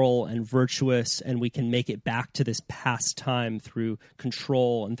moral and virtuous and we can make it back to this past time through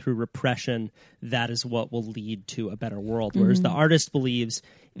control and through repression, that is what will lead to a better world. Whereas the artist believes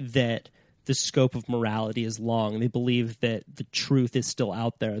that the scope of morality is long. They believe that the truth is still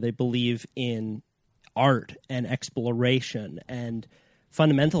out there. They believe in art and exploration, and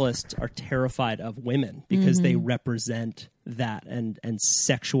fundamentalists are terrified of women because they represent that, and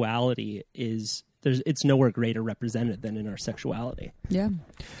sexuality is it's nowhere greater represented than in our sexuality. Yeah.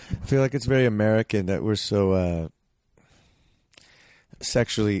 I feel like it's very American that we're so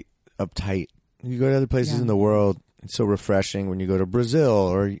sexually uptight. You go to other places in the world, it's so refreshing when you go to Brazil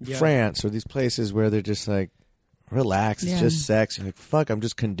or France or these places where they're just like, relax, it's just sex. You're like, fuck, I'm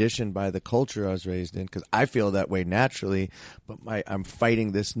just conditioned by the culture I was raised in, because I feel that way naturally, but I'm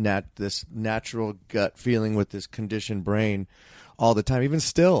fighting this natural gut feeling with this conditioned brain all the time, even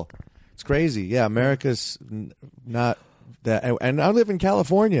still. It's crazy. Yeah, America's not that. And I live in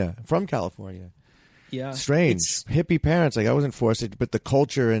California, from California. Yeah. Strange. Hippie parents. Like, I wasn't forced to, but the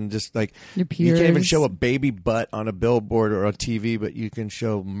culture and just like, your peers. You can't even show a baby butt on a billboard or on TV, but you can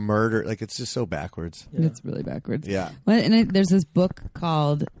show murder. Like, it's just so backwards. Yeah. It's really backwards. Yeah. Well, and there's this book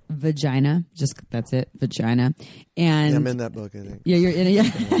called Vagina. That's it. Vagina. And I'm in that book, I think. Yeah, you're in it.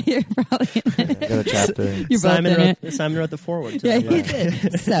 Yeah, you're probably in it. I got a chapter. You're Simon both in it. Simon wrote the foreword to Yeah, that. he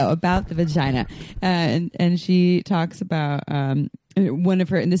did. So about the vagina, and she talks about one of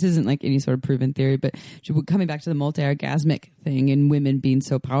her, and this isn't like any sort of proven theory, but coming back to the multi-orgasmic thing and women being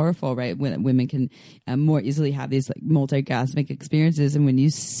so powerful, right? When women can more easily have these like multi-orgasmic experiences, and when you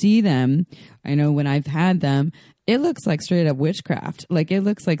see them, I know when I've had them, it looks like straight up witchcraft. Like, it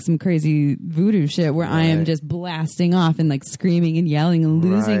looks like some crazy voodoo shit where I am just blasting off and like screaming and yelling and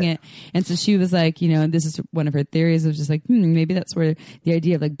losing it. And so she was like, this is one of her theories. It was just like, maybe that's where the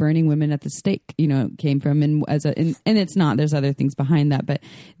idea of like burning women at the stake, came from. And and it's not, there's other things behind that, but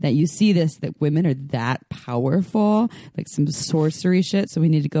that you see this, that women are that powerful, like some sorcery shit. So we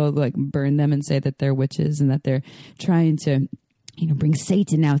need to go like burn them and say that they're witches and that they're trying to, bring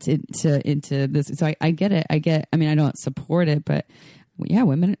Satan out into this. So I get it. I don't support it, but yeah,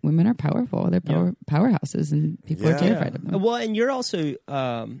 women are powerful. They're powerhouses, and people are terrified of them. Well, and you're also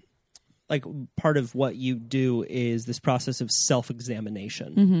like part of what you do is this process of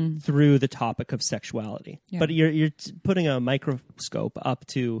self-examination through the topic of sexuality. Yeah. But you're putting a microscope up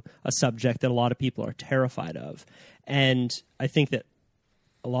to a subject that a lot of people are terrified of. And I think that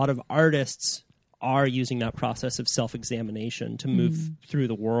a lot of artists are using that process of self-examination to move through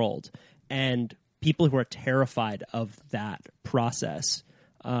the world. And people who are terrified of that process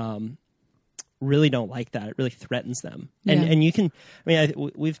really don't like that. It really threatens them. And you can, I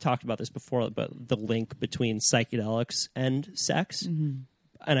mean, we've talked about this before, but the link between psychedelics and sex. And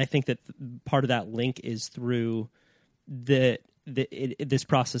I think that part of that link is through this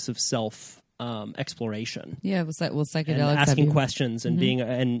process of self exploration. Yeah, well, psychedelics And have asking you- questions and being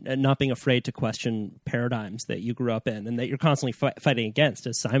and not being afraid to question paradigms that you grew up in and that you're constantly fighting against.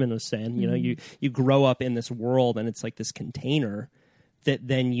 As Simon was saying, you know, you grow up in this world and it's like this container that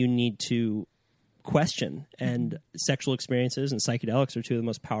then you need to question. And sexual experiences and psychedelics are two of the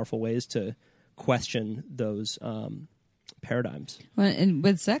most powerful ways to question those paradigms. Well, and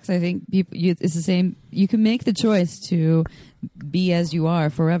with sex, I think it's the same. You can make the choice to be as you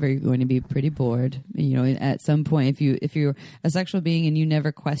are forever. You're going to be pretty bored, you know. At some point, if you're a sexual being and you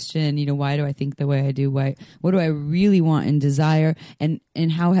never question, you know, why do I think the way I do? What do I really want and desire? And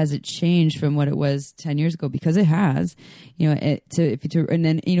how has it changed from what it was 10 years ago? Because it has, you know. And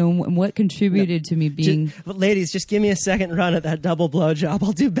then, you know, what contributed to me being. Ladies, just give me a second run at that double blowjob.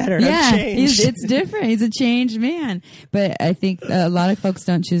 I'll do better. Yeah, I've changed. it's different. He's a changed man. But I think a lot of folks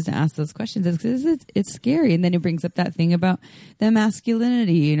don't choose to ask those questions. It's scary. And then it brings up that thing about the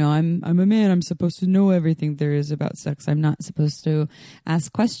masculinity. You know, I'm a man. I'm supposed to know everything there is about sex. I'm not supposed to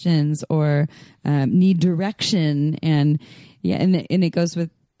ask questions or need direction. And yeah, and it goes with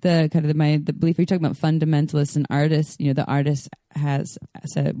the kind of the belief. You're talking about fundamentalists and artists. You know, the artist has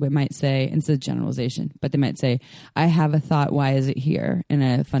said, we might say, and it's a generalization, but they might say, I have a thought, why is it here? And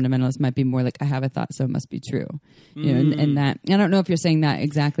a fundamentalist might be more like, I have a thought, so it must be true. You know, and that, I don't know if you're saying that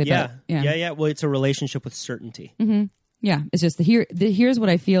exactly, but yeah. Well, it's a relationship with certainty. Yeah, it's just here's what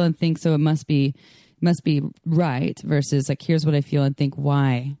I feel and think, so it must be right, versus like, here's what I feel and think,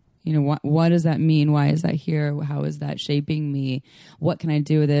 why? You know, what does that mean? Why is that here? How is that shaping me? What can I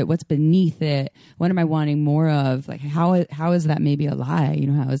do with it? What's beneath it? What am I wanting more of? Like, how is that maybe a lie? You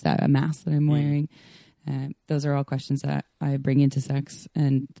know, how is that a mask that I'm wearing? Those are all questions that I bring into sex,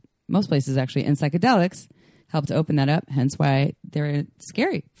 and most places actually, and psychedelics help to open that up. Hence why they're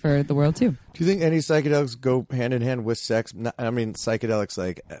scary for the world too. Do you think any psychedelics go hand in hand with sex? I mean, psychedelics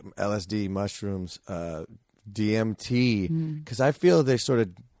like LSD, mushrooms, DMT, because I feel they sort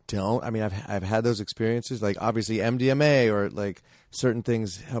of don't. I mean, I've had those experiences, like obviously MDMA or like certain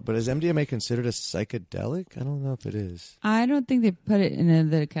things help, but is MDMA considered a psychedelic? I don't know if it is. I don't think they put it in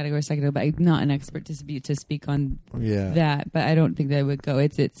the category of psychedelic, but I'm not an expert to speak on that. But I don't think that would go.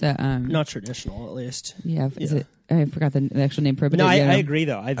 It's not traditional, at least. Yeah, is it? I forgot the actual name for it. But no, I agree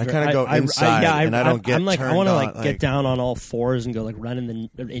though. I kind of go inside, and I don't get. I'm like, turned I want to on, get down on all fours and go like run in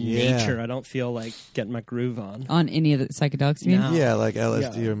nature. I don't feel like getting my groove on any of the psychedelics. You mean? No. Yeah, like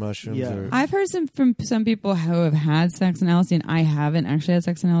LSD or mushrooms. Yeah. Or I've heard from some people who have had sex and LSD, and I haven't actually had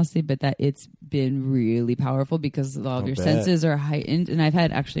sex and LSD, but that it's been really powerful because all of your senses are heightened. And I've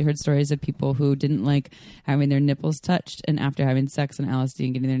actually heard stories of people who didn't like having their nipples touched, and after having sex and LSD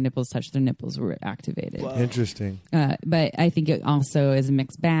and getting their nipples touched, their nipples were activated. Wow. Interesting. But I think it also is a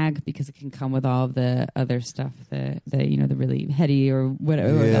mixed bag because it can come with all of the other stuff, the really heady or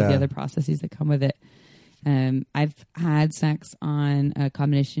whatever, or the other processes that come with it. I've had sex on a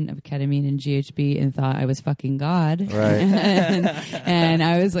combination of ketamine and GHB and thought I was fucking God. Right. and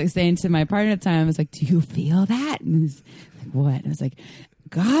I was like saying to my partner at the time, I was like, do you feel that? And he was like, what? And I was like,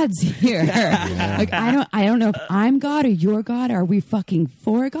 God's here. Like, I don't know if I'm God or you're God. Are we fucking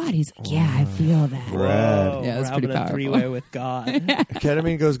for God? He's like, yeah, I feel that. Right. Yeah, it was we're pretty having powerful. a three-way with God.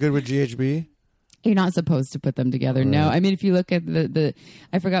 Ketamine goes good with GHB. You're not supposed to put them together. No, I mean, if you look at the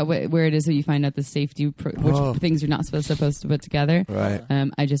I forgot where it is that you find out the safety which things you're not supposed to put together. Right.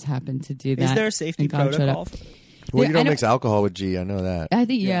 I just happened to do that. Is there a safety and God showed protocol? up. Well, Yeah, you don't I mix alcohol with G. I know that. I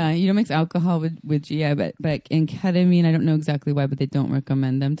think you don't mix alcohol with GI, but in ketamine, I don't know exactly why, but they don't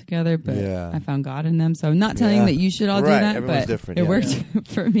recommend them together. But I found God in them, so I'm not telling you that you should all do that. Everyone's but different, it worked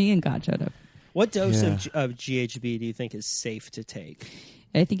for me, and God showed up. What dose of GHB do you think is safe to take?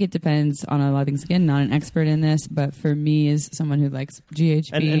 I think it depends on a lot of things. Again, not an expert in this, but for me, as someone who likes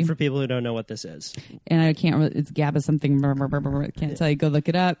GHB, and for people who don't know what this is, and I can't really, it's GABA something. Can't tell you. Go look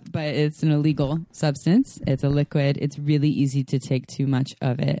it up. But it's an illegal substance. It's a liquid. It's really easy to take too much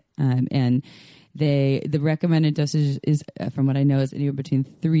of it, and the recommended dosage is, from what I know, is anywhere between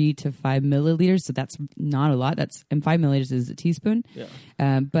 3 to 5 milliliters. So that's not a lot. And 5 milliliters is a teaspoon.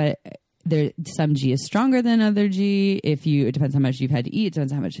 Yeah. But some G is stronger than other G. It depends how much you've had to eat. It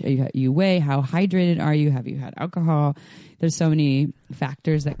depends how much you weigh. How hydrated are you? Have you had alcohol? There's so many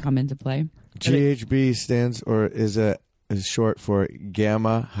factors that come into play. GHB is short for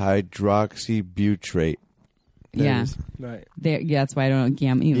gamma hydroxybutyrate. Yeah. Right. That's why I don't know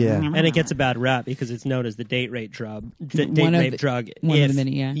gamma. Yeah. And it gets a bad rap because it's known as the date rape drug. One of the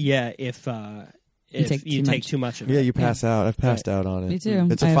many, yeah. Yeah, if you take too much of it. Yeah, you pass out. I've passed out on it. Me too.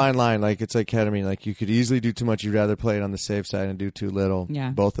 It's a fine line. Like it's like ketamine. Like you could easily do too much. You'd rather play it on the safe side and do too little. Yeah.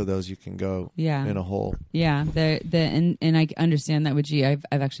 Both of those you can go in a hole. Yeah. And I understand that with G. I've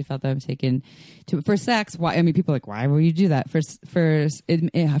actually felt that I'm taken for sex. Why? I mean, people are like, why will you do that? For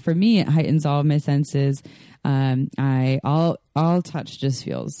me, it heightens all of my senses. All touch just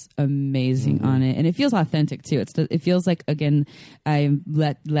feels amazing on it, and it feels authentic too. It feels like, again, I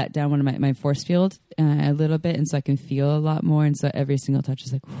let down one of my force field a little bit, and so I can feel a lot more. And so every single touch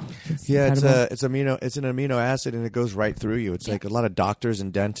is like, incredible. It's an amino acid, and it goes right through you. It's like a lot of doctors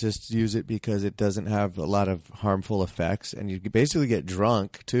and dentists use it because it doesn't have a lot of harmful effects, and you basically get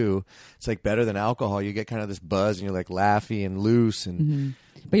drunk too. It's like better than alcohol. You get kind of this buzz, and you're like laughy and loose and.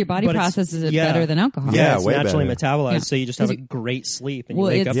 But your body processes it better than alcohol. Yeah, it's way naturally better. metabolized, so you just have a great sleep and you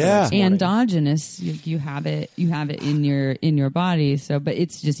wake up. It's the next morning. endogenous. You have it in your body. So, but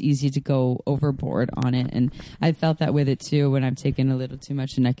it's just easy to go overboard on it, and I felt that with it too when I've taken a little too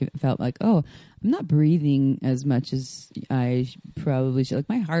much, and I felt like, oh, I'm not breathing as much as I probably should. Like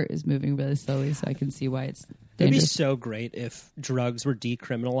my heart is moving really slowly, so I can see why it's. It'd be so great if drugs were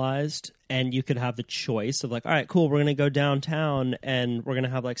decriminalized and you could have the choice of like, all right, cool, we're going to go downtown and we're going to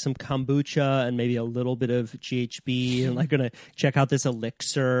have like some kombucha and maybe a little bit of GHB and like going to check out this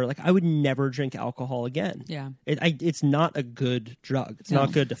elixir. Like I would never drink alcohol again. Yeah. It's not a good drug. It's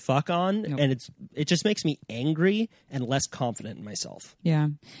not good to fuck on. Nope. And it just makes me angry and less confident in myself. Yeah.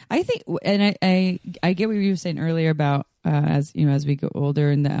 I think, and I get what you were saying earlier about, as we go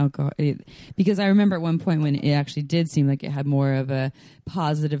older and the alcohol, because I remember at one point when it actually did seem like it had more of a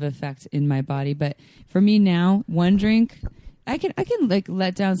positive effect in my body. But for me now, one drink, I can like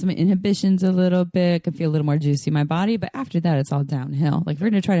let down some inhibitions a little bit. I can feel a little more juicy in my body. But after that, it's all downhill. Like if we're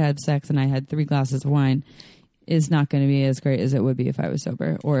going to try to have sex and I had 3 glasses of wine, it's not going to be as great as it would be if I was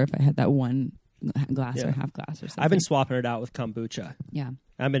sober or if I had that one glass or half glass or something. I've been swapping it out with kombucha. Yeah.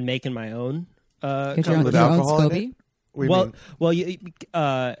 I've been making my own. With alcohol in it?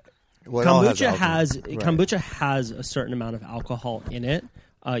 Kombucha has a certain amount of alcohol in it.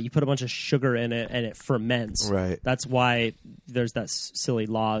 You put a bunch of sugar in it and it ferments. Right. That's why there's that silly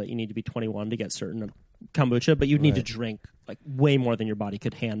law that you need to be 21 to get certain kombucha, but you need to drink like way more than your body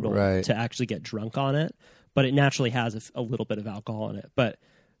could handle to actually get drunk on it. But it naturally has a little bit of alcohol in it. But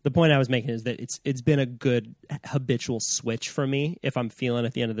the point I was making is that it's been a good habitual switch for me. If I'm feeling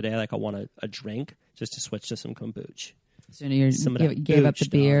at the end of the day like I want a drink, just to switch to some kombucha. So you gave up the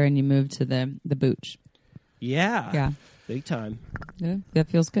beer and you moved to the booch. Yeah. Big time. Yeah, that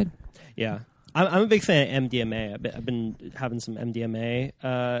feels good. Yeah. I'm a big fan of MDMA. I've been having some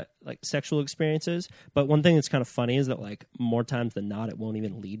MDMA like sexual experiences. But one thing that's kind of funny is that like more times than not, it won't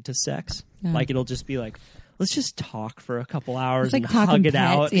even lead to sex. Yeah. Like it'll just be like, let's just talk for a couple hours like and hug it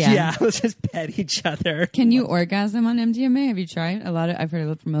out. Yeah. Let's just pet each other. Can you orgasm on MDMA? Have you tried? I've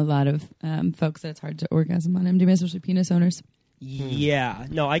heard from a lot of folks that it's hard to orgasm on MDMA, especially penis owners. Yeah.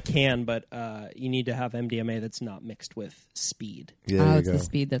 No, I can, but you need to have MDMA that's not mixed with speed. Yeah, it's the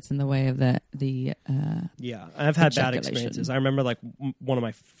speed that's in the way of the yeah, I've had bad ejaculation. experiences. I remember like one of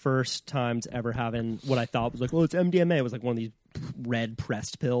my first times ever having what I thought was like, oh, it's MDMA. It was like one of these red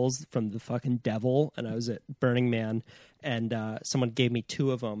pressed pills from the fucking devil, and I was at Burning Man, and someone gave me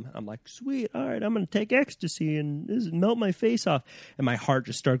 2 of them. I'm like, sweet, all right, I'm gonna take ecstasy and melt my face off, and my heart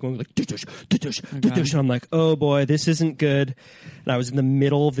just started going like dush, dush, dush, and I'm like, oh boy, this isn't good. And I was in the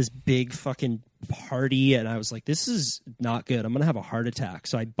middle of this big fucking party, and I was like, this is not good. I'm gonna have a heart attack.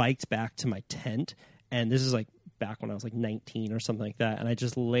 So I biked back to my tent, and this is like back when I was like 19 or something like that, and I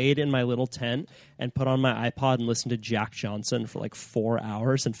just laid in my little tent and put on my iPod and listened to Jack Johnson for like 4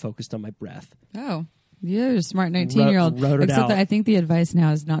 hours and focused on my breath. Oh, you're a smart 19-year-old. Wrote it Except out. that I think the advice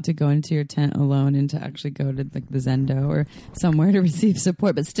now is not to go into your tent alone and to actually go to like the Zendo or somewhere to receive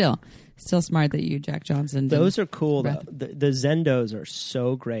support. But still smart that you Jack Johnson. Those are cool though. The Zendos are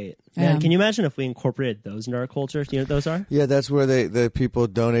so great. Man, can you imagine if we incorporated those into our culture? Do you know what those are? Yeah, that's where the people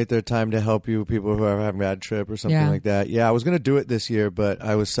donate their time to help you, people who are having a bad trip or something like that. Yeah, I was going to do it this year, but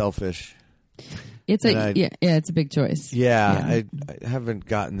I was selfish. It's it's a big choice. I haven't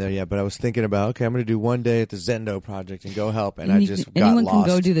gotten there yet, but I was thinking about, okay, I'm going to do one day at the Zendo project and go help, and I just got anyone lost.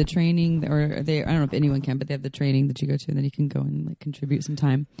 can go do the training, or I don't know if anyone can, but they have the training that you go to, and then you can go and like contribute some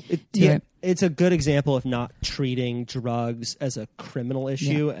time. It's a good example of not treating drugs as a criminal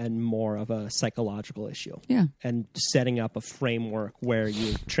issue and more of a psychological issue. Yeah. And setting up a framework where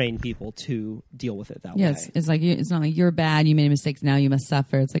you train people to deal with it that way. Yes, it's like it's not like you're bad, you made mistakes, now you must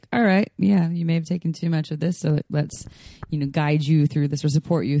suffer. It's like, all right, yeah, you may have taken too much of this, so let's guide you through this or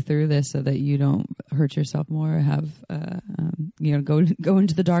support you through this so that you don't hurt yourself more or have go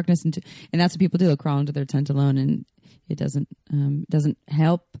into the darkness and that's what people do. They'll crawl into their tent alone, and it doesn't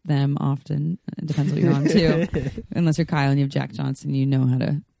help them often. It depends what you're on too. Unless you're Kyle and you have Jack Johnson, you know how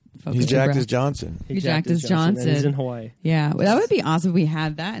to focus. He's jacked as Johnson. He's jacked as Johnson. And he's in Hawaii. Yeah, well, that would be awesome if we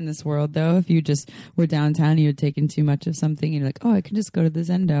had that in this world, though. If you just were downtown and you had taken too much of something, and you're like, oh, I can just go to the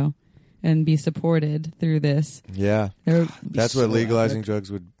Zendo and be supported through this. Yeah, that's what legalizing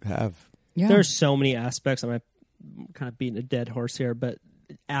drugs would have. Yeah. There's so many aspects. I'm kind of beating a dead horse here, but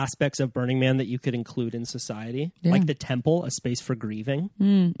aspects of Burning Man that you could include in society, like the temple, a space for grieving,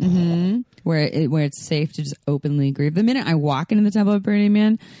 where it's safe to just openly grieve. The minute I walk into the temple of Burning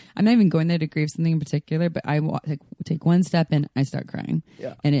Man, I'm not even going there to grieve something in particular, but I take one step and I start crying.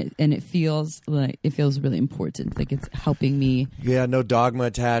 Yeah, and it feels really important. Like it's helping me. Yeah, no dogma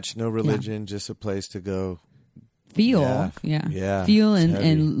attached, no religion, just a place to go. Feel, feel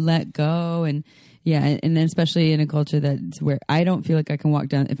and let go, and and then especially in a culture that's where I don't feel like I can walk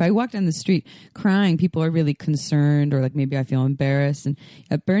down. If I walk down the street crying, people are really concerned, or like maybe I feel embarrassed. And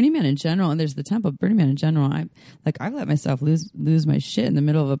at Burning Man in general, and there's the temple of Burning Man in general, I've let myself lose my shit in the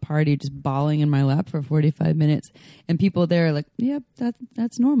middle of a party, just bawling in my lap for 45 minutes, and people there are like, "Yep,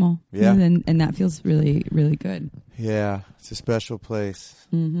 that's normal." Yeah, and that feels really, really good. Yeah, it's a special place.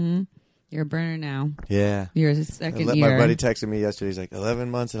 Mm-hmm. You're a burner now. Yeah. You're a second My year. buddy texted me yesterday. He's like,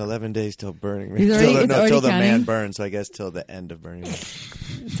 11 months and 11 days till Burning Man. Till the man burns. So I guess till the end of Burning Man.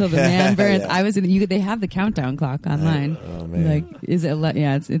 Till the man burns. Yeah. They have the countdown clock online. Oh man. Like, is it?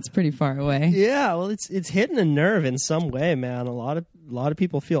 It's pretty far away. Yeah. Well, it's hitting a nerve in some way, man. A lot of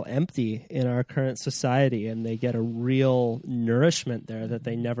people feel empty in our current society, and they get a real nourishment there that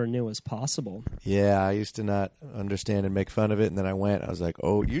they never knew was possible. Yeah, I used to not understand and make fun of it, and then I went. I was like,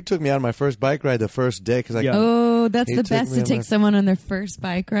 "Oh, you took me on my first bike ride the first day." Because oh, that's the best to take someone on their first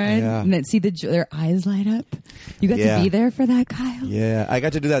bike ride and then see their eyes light up. You got to be there for that, Kyle. Yeah, I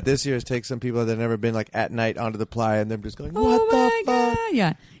got to do that this year. Is take some people that have never been like at night onto the playa, and them just going, "What oh the fuck?" God.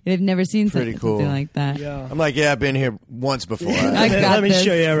 Yeah, they've never seen Pretty cool. something like that. Yeah. I'm like, "Yeah, I've been here once before." Let me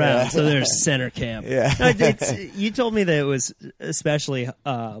show you around. So there's center camp. Yeah. You told me that it was especially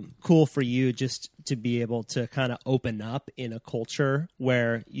cool for you just to be able to kind of open up in a culture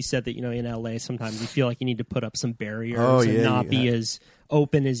where you said that, in LA sometimes you feel like you need to put up some barriers and not be as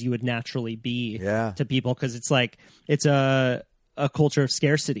open as you would naturally be to people, because it's like it's a culture of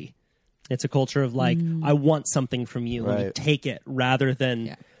scarcity. It's a culture of like, I want something from you, let me take it, rather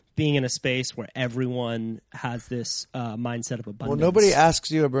than being in a space where everyone has this mindset of abundance. Well, nobody asks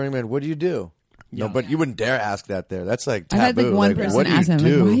you at Burning Man, what do you do? Yeah. No, but you wouldn't dare ask that there. That's like taboo. I had like one person ask him,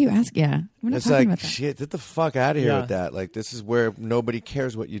 like, why are you asking? Yeah, we're not it's talking like, about that. shit, get the fuck out of here with that. Like, this is where nobody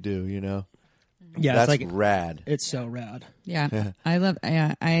cares what you do, Yeah, that's it's like rad. It's so rad. Yeah. I love.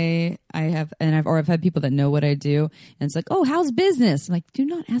 I've had people that know what I do, and it's like, oh, how's business? I'm like, do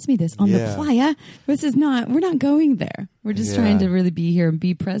not ask me this on the playa. We're not going there. We're just trying to really be here and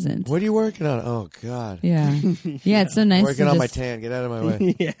be present. What are you working on? Oh God. Yeah. Yeah. It's so nice. Working on my tan. Get out of my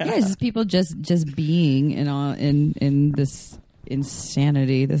way. It's just people just being in this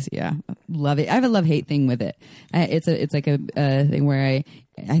insanity. Love it. I have a love-hate thing with it. It's like a thing where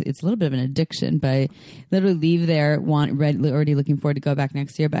it's a little bit of an addiction, but I literally leave there already looking forward to go back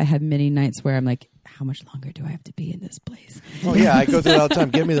next year, but I have many nights where I'm like, how much longer do I have to be in this place? Oh yeah, I go through it all the time.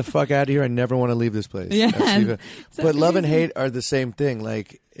 Get me the fuck out of here. I never want to leave this place. Yeah. But love and hate are the same thing.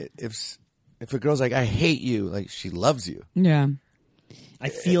 Like if a girl's like, I hate you, like she loves you. Yeah. I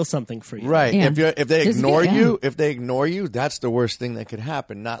feel something for you. Right. Yeah. If they ignore you, that's the worst thing that could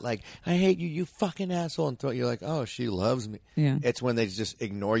happen. Not like, I hate you, you fucking asshole, and you're like, oh, she loves me. Yeah. It's when they just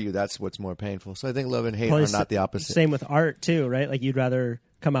ignore you, that's what's more painful. So I think love and hate are not the opposite. Same with art too, right? Like you'd rather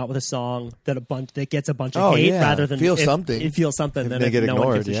come out with a song that gets a bunch of hate rather than feel something. It feels something, then they get no ignored,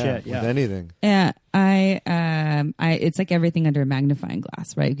 one gives a shit. with anything. Yeah, I it's like everything under a magnifying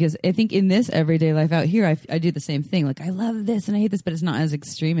glass, right? Because I think in this everyday life out here, I do the same thing. Like, I love this and I hate this, but it's not as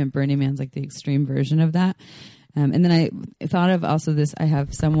extreme. And Burning Man's like the extreme version of that. And then I thought of also this. I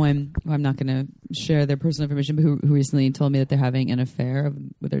have someone who I'm not going to share their personal information, but who recently told me that they're having an affair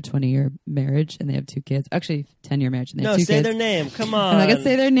with their 20-year marriage, and they have 2 kids. Actually, 10-year marriage, and they have 2 say kids. their name. Come on. I'm not going to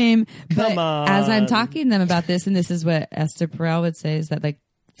say their name. Come but on. As I'm talking to them about this, and this is what Esther Perel would say, is that like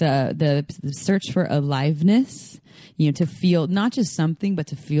the search for aliveness, to feel not just something, but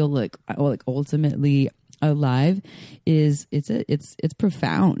to feel like ultimately alive it's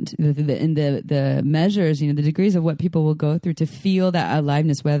profound. The measures, the degrees of what people will go through to feel that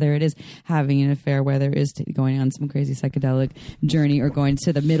aliveness, whether it is having an affair, whether it is going on some crazy psychedelic journey, or going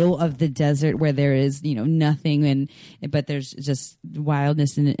to the middle of the desert where there is nothing, but there's just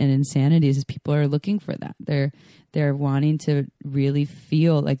wildness and insanity. Is people are looking for that. They're wanting to really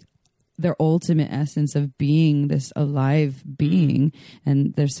feel like their ultimate essence of being this alive being,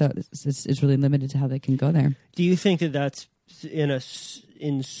 and it's really limited to how they can go there. Do you think that that's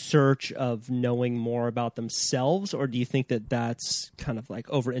in search of knowing more about themselves, or do you think that that's kind of like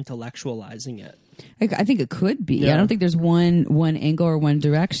over intellectualizing it? I think it could be. Yeah. I don't think there's one angle or one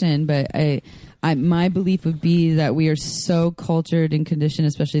direction, but my belief would be that we are so cultured and conditioned,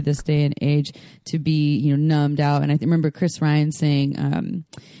 especially this day and age, to be numbed out. And I remember Chris Ryan saying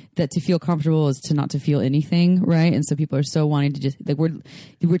that to feel comfortable is to not to feel anything, right? And so people are so wanting to just like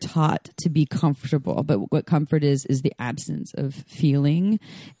we're taught to be comfortable, but what comfort is the absence of feeling,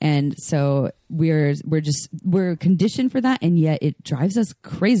 and so we're conditioned for that, and yet it drives us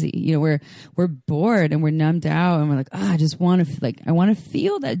crazy. We're bored and we're numbed out, and we're like, I just want to I want to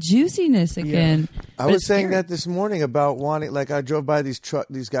feel that juiciness again. Yeah. I was saying that this morning about wanting, like, I drove by these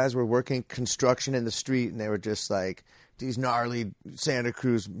guys were working construction in the street, and they were just like these gnarly Santa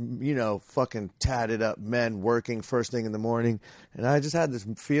Cruz, fucking tatted up men working first thing in the morning. And I just had this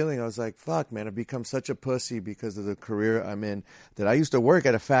feeling, I was like, fuck, man, I've become such a pussy because of the career I'm in, that I used to work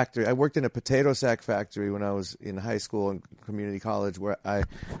at a factory. I worked in a potato sack factory when I was in high school and community college, where I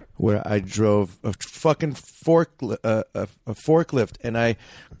drove a fucking forklift, and I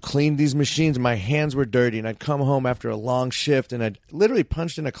cleaned these machines. My hands were dirty, and I'd come home after a long shift, and I'd literally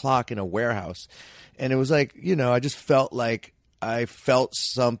punched in a clock in a warehouse. And it was like, I just felt like I felt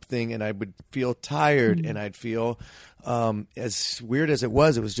something, and I would feel tired, and I'd feel, as weird as it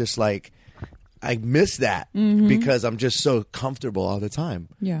was just like, I miss that because I'm just so comfortable all the time.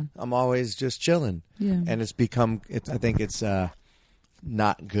 Yeah. I'm always just chilling. Yeah. And I think it's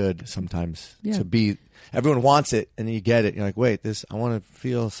not good sometimes to be, everyone wants it, and then you get it. You're like, wait, I want to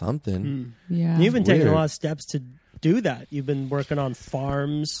feel something. Yeah. You've been taking a Weird. lot of steps to do that. You've been working on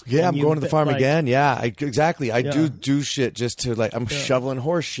farms. Yeah, I'm going to the farm like, again. Yeah, exactly. I do shit just to I'm shoveling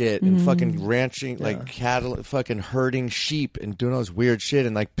horse shit and fucking ranching like cattle, fucking herding sheep and doing all this weird shit.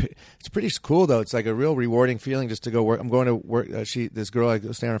 And it's pretty cool though. It's like a real rewarding feeling just to go work. I'm going to work. This girl I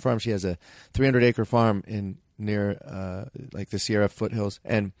go stay on her farm. She has a 300-acre farm near the Sierra foothills,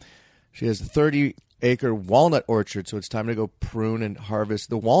 and she has a 30-acre walnut orchard, so it's time to go prune and harvest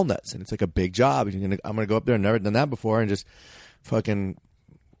the walnuts, and it's like a big job. I'm gonna go up there. I've never done that before, and just fucking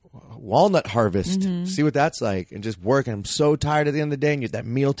walnut harvest, see what that's like, and just work. And I'm so tired at the end of the day, and that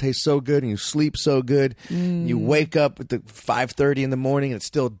meal tastes so good, and you sleep so good. You wake up at 5:30 in the morning, and it's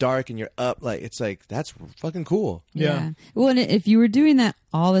still dark, and you're up. It's like that's fucking cool. Yeah. Well, and if you were doing that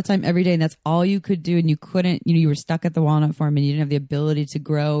all the time, every day, and that's all you could do, and you couldn't, you were stuck at the walnut farm, and you didn't have the ability to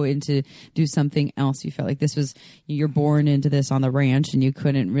grow and to do something else. You felt like this was, you're born into this on the ranch, and you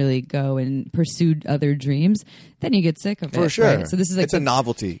couldn't really go and pursue other dreams. Then you get sick of it. For sure. Right? So this is it's a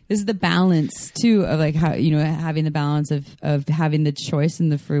novelty. This is the balance too of like how having the balance of having the choice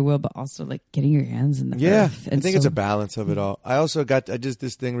and the free will, but also like getting your hands in the earth. I think it's a balance of it all. I did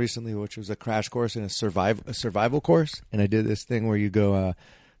this thing recently, which was a crash course in a survival course, and I did this thing where you go,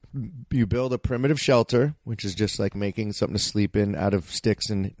 you build a primitive shelter, which is just like making something to sleep in out of sticks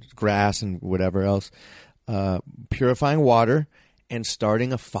and grass and whatever else, purifying water, and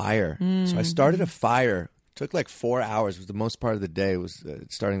starting a fire. So I started a fire. Took like 4 hours. It was the most part of the day was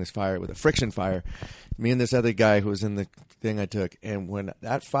starting this fire with a friction fire. Me and this other guy who was in the thing I took. And when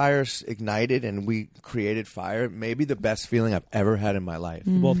that fire ignited and we created fire, maybe the best feeling I've ever had in my life.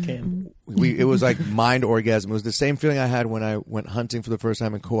 We both came. It was like mind orgasm. It was the same feeling I had when I went hunting for the first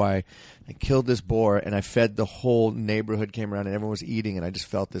time in Kauai. I killed this boar, and I fed the whole neighborhood, came around, and everyone was eating. And I just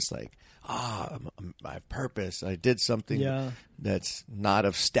felt this like, I have purpose. I did something that's not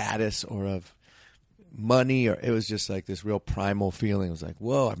of status or of money, or it was just like this real primal feeling. It was like,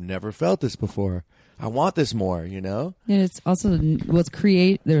 whoa, I've never felt this before. I want this more, you know? And it's also there's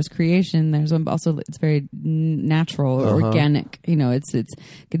creation. There's also it's very natural, organic. You know, it's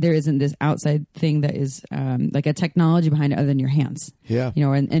there isn't this outside thing that is like a technology behind it other than your hands. Yeah. You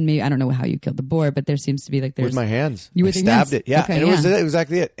know, and maybe I don't know how you killed the boar, but there seems to be like there's With my hands. You I with your stabbed hands? it. Yeah. Okay, and it was yeah.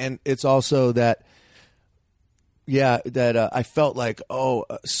 exactly it. And it's also that. Yeah, that I felt like, a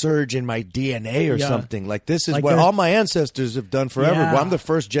surge in my DNA or Yeah. something. Like, this is Like what there's- all my ancestors have done forever. Yeah. Well, I'm the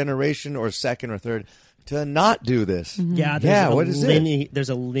first generation or second or third to not do this. Yeah, there's Yeah, a what is it? There's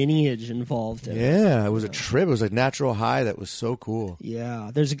a lineage involved in it. Yeah, it was a trip. It was a natural high that was so cool.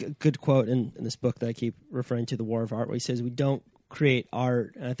 Yeah, there's a good quote in this book that I keep referring to, The War of Art, where he says, we don't create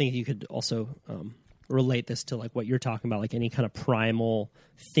art. And I think you could also relate this to like what you're talking about, like any kind of primal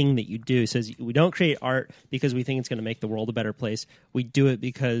thing that you do. It says we don't create art because we think it's going to make the world a better place. We do it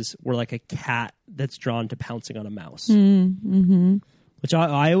because we're like a cat that's drawn to pouncing on a mouse. Mm-hmm. Which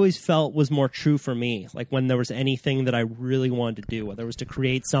I always felt was more true for me. Like when there was anything that I really wanted to do, whether it was to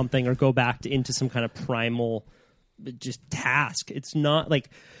create something or go back into some kind of primal just task. It's not like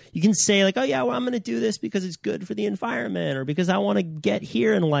you can say like, oh yeah, well, I'm going to do this because it's good for the environment or because I want to get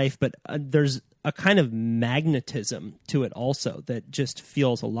here in life. But there's a kind of magnetism to it also that just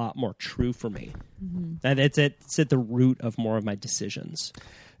feels a lot more true for me. Mm-hmm. And it's at the root of more of my decisions.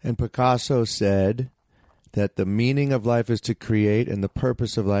 And Picasso said that the meaning of life is to create and the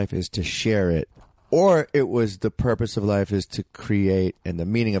purpose of life is to share it. Or it was the purpose of life is to create and the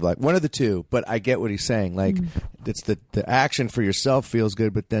meaning of life. One of the two, but I get what he's saying. Like, it's the action for yourself feels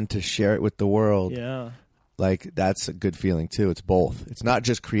good, but then to share it with the world, Yeah. like, that's a good feeling too. It's both. It's not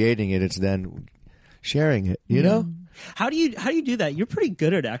just creating it, it's then sharing it, you know? How do you do that? You're pretty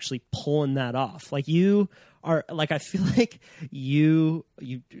good at actually pulling that off. Like you are like I feel like you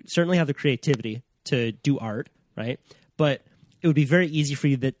certainly have the creativity to do art, right? But it would be very easy for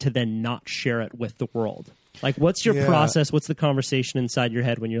you to then not share it with the world. Like, what's your process? What's the conversation inside your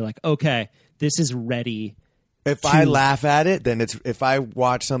head when you're like, okay, this is ready? If I laugh at it, then if I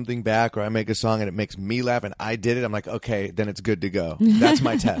watch something back or I make a song and it makes me laugh and I did it, I'm like, okay, then it's good to go. That's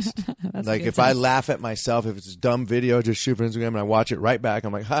my test. Like if I laugh at myself, if it's a dumb video, just shoot for Instagram and I watch it right back,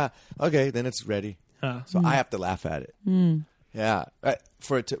 I'm like, okay, then it's ready. So I have to laugh at it. Yeah,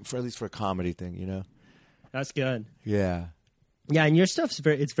 for at least for a comedy thing, you know. That's good. Yeah. Yeah, and your stuff's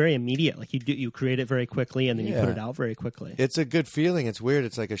very immediate. Like you create it very quickly and then you put it out very quickly. It's a good feeling. It's weird.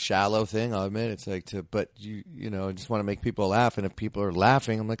 It's like a shallow thing, I'll admit. It's like but you know, I just want to make people laugh, and if people are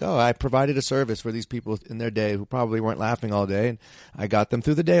laughing, I'm like, oh, I provided a service for these people in their day who probably weren't laughing all day, and I got them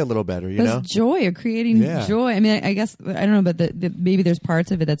through the day a little better, you know? Joy of creating joy. I mean, I guess I don't know, but maybe there's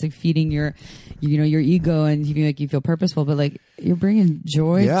parts of it that's like feeding your ego and you like you feel purposeful, but like you're bringing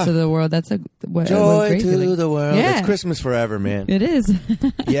joy to the world. That's joy to the world. Yeah. It's Christmas forever, man. It is.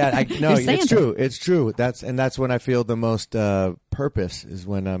 Yeah, no, You're it's true. It's true. That's when I feel the most purpose is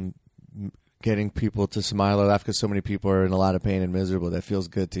when I'm getting people to smile or laugh because so many people are in a lot of pain and miserable. That feels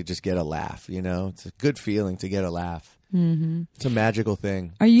good to just get a laugh. You know, it's a good feeling to get a laugh. Mm-hmm. It's a magical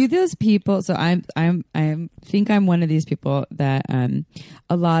thing. Are you those people? So I think I'm one of these people that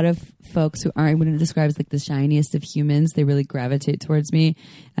a lot of folks who aren't, when it describes like the shiniest of humans, they really gravitate towards me,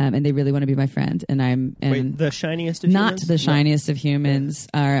 and they really want to be my friend. And Wait, the shiniest of not humans? the shiniest of humans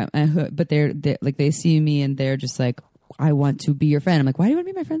are, but they're like they see me and they're just like, I want to be your friend. I'm like, why do you want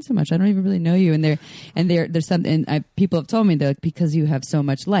to be my friend so much? I don't even really know you. And there's something. People have told me that like, because you have so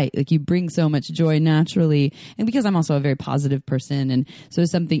much light, like you bring so much joy naturally, and because I'm also a very positive person, and so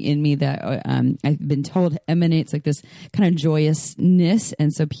there's something in me that I've been told emanates like this kind of joyousness.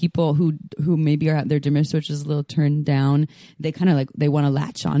 And so people who maybe are at their dimmer switches a little turned down, they kind of like they want to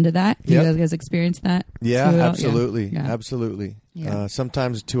latch onto that. Do you guys experience that? Yeah, absolutely. Absolutely. Yeah.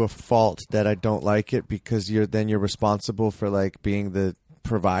 Sometimes to a fault that I don't like it because you're responsible for like being the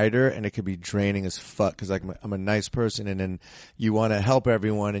provider, and it could be draining as fuck because like I'm a nice person and then you want to help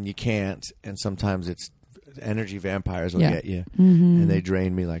everyone and you can't, and sometimes it's energy vampires will get you and they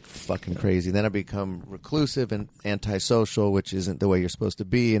drain me like fucking crazy. Then I become reclusive and antisocial, which isn't the way you're supposed to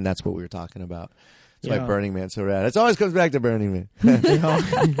be, and that's what we were talking about. That's why Burning Man's so rad. It always comes back to Burning Man.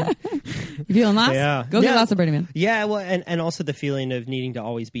 You feeling lost? Yeah. Go get lost of Burning Man. Yeah, well, and also the feeling of needing to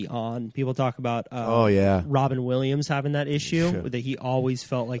always be on. People talk about Robin Williams having that issue that he always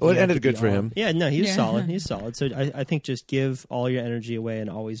felt like. Well, it ended good for him. Yeah, no, he's solid. He's solid. So I think just give all your energy away and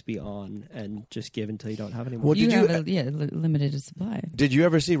always be on, and just give until you don't have any more. Well, You have a limited supply. Did you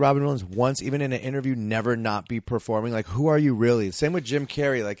ever see Robin Williams once, even in an interview, never not be performing? Like, who are you really? Same with Jim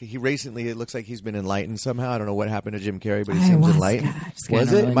Carrey. Like, he recently, it looks like he's been enlightened somehow. I don't know what happened to Jim Carrey, but he seems enlightened.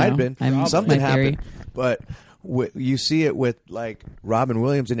 Was it? It might have been. Something happened. But you see it with like Robin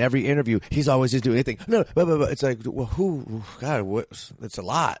Williams in every interview. He's always just doing anything. No, blah, blah, blah. It's like, well, God, it's a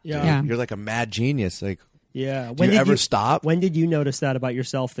lot. Yeah. dude. Yeah. You're like a mad genius. Like, Yeah. do you ever stop? When did you notice that about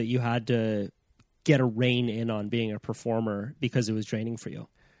yourself, that you had to get a rein in on being a performer because it was draining for you?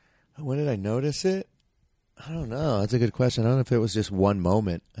 When did I notice it? I don't know. That's a good question. I don't know if it was just one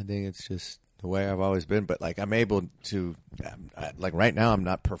moment. I think it's just the way I've always been. But like, I'm able to, like right now, I'm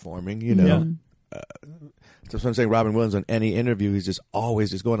not performing. You know, that's what I'm saying. Robin Williams on any interview, he's just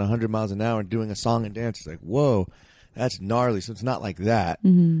always just going 100 miles an hour and doing a song and dance. It's like, whoa, that's gnarly. So it's not like that.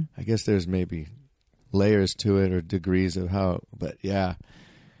 I guess there's maybe layers to it or degrees of how. But yeah.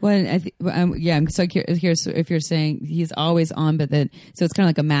 Well, I'm so curious if you're saying he's always on, but then so it's kind of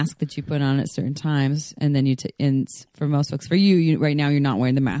like a mask that you put on at certain times, and then and for most folks, for you right now, you're not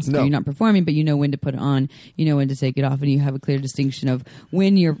wearing the mask, No. you're not performing, but you know when to put it on, you know when to take it off, and you have a clear distinction of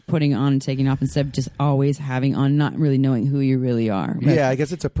when you're putting it on and taking it off instead of just always having on, not really knowing who you really are. But Yeah, I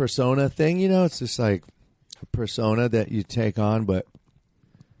guess it's a persona thing. You know, it's just like a persona that you take on, but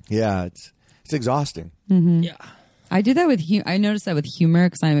yeah, it's exhausting. Yeah. I do that with I notice that with humor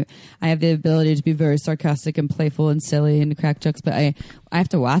because I have the ability to be very sarcastic and playful and silly and to crack jokes, but I have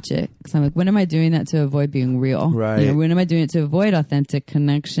to watch it because I'm like, when am I doing that to avoid being real? Right. You know, when am I doing it to avoid authentic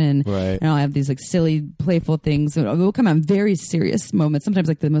connection? Right. And I'll have these like silly, playful things. It will come out in very serious moments, sometimes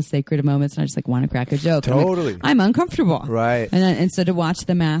like the most sacred of moments, and I just like want to crack a joke. Totally. I'm uncomfortable. Right. And so to watch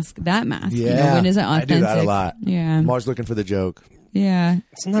that mask, Yeah. you know, when is it I authentic? do that a lot. Yeah. I'm always looking for the joke. Yeah.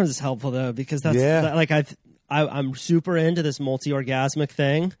 Sometimes it's helpful though, because that's Yeah. like I'm super into this multi-orgasmic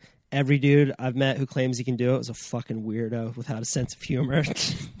thing. Every dude I've met who claims he can do it is a fucking weirdo without a sense of humor.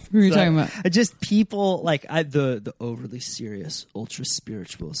 Who are you talking about? Just people like the overly serious ultra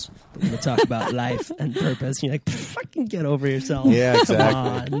spirituals that want to talk about life and purpose. And you're like, fucking get over yourself. Yeah,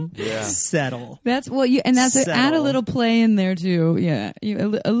 exactly. Come on. Yeah. Settle. That's and that's add a Settle. little play in there too. Yeah,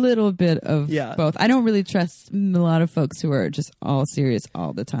 a little bit of both. I don't really trust a lot of folks who are just all serious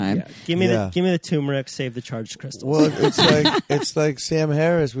all the time. Yeah. Give me the turmeric, save the charged crystals. Well, it's like Sam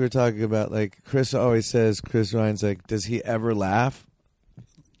Harris we were talking about. Like Chris Ryan's like, does he ever laugh?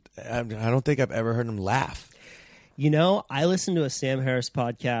 I don't think I've ever heard him laugh. You know, I listened to a Sam Harris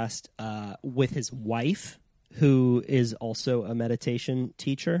podcast with his wife, who is also a meditation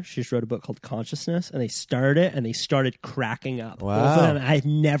teacher. She just wrote a book called Consciousness, and they started cracking up. Wow. Both of them. I had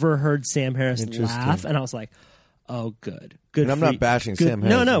never heard Sam Harris Interesting. laugh, and I was like, oh, good. And I'm for not you. bashing Good. Sam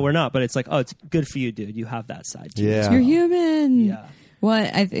Harris. No, we're not. But it's like, oh, it's good for you, dude. You have that side too. Yeah. You're human. Yeah. Well,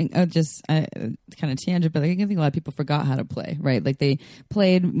 I think kind of tangent, but I think a lot of people forgot how to play, right? Like they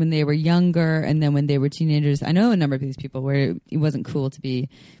played when they were younger, and then when they were teenagers. I know a number of these people where it wasn't cool to be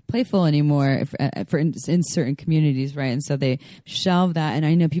playful anymore in certain communities, right? And so they shelved that. And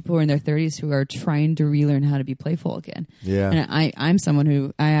I know people who are in their 30s who are trying to relearn how to be playful again. Yeah. And I'm someone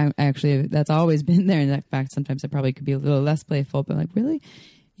who I actually that's always been there. In fact, sometimes I probably could be a little less playful, but like really.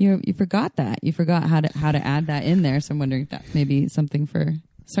 You forgot that. You forgot how to add that in there. So I'm wondering if that's maybe something for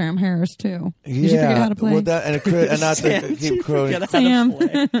Sam Harris too. Did you forget how to play? Well, and not to keep quoting. Sam.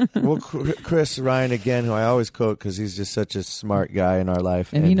 Well, Chris Ryan again, who I always quote because he's just such a smart guy in our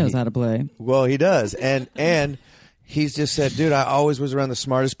life, And he knows how to play. Well, he does, and he's just said, dude, I always was around the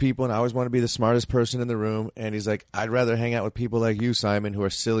smartest people, and I always want to be the smartest person in the room. And he's like, I'd rather hang out with people like you, Simon, who are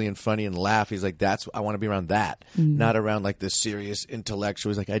silly and funny and laugh. He's like, I want to be around that, not around like the serious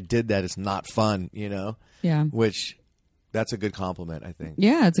intellectual. He's like, I did that. It's not fun, you know? Yeah. Which, that's a good compliment, I think.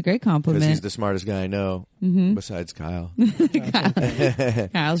 Yeah, it's a great Because compliment. he's the smartest guy I know, besides Kyle.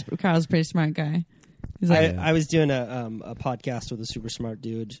 Kyle's a pretty smart guy. He's like, I was doing a podcast with a super smart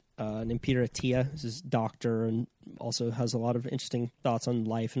dude named Peter Attia. He's this doctor and also has a lot of interesting thoughts on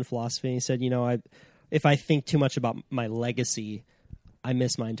life and philosophy. And he said, you know, if I think too much about my legacy, I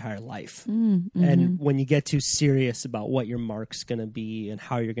miss my entire life. And when you get too serious about what your mark's going to be and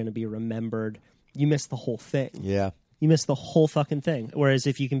how you're going to be remembered, you miss the whole thing. Yeah. You miss the whole fucking thing. Whereas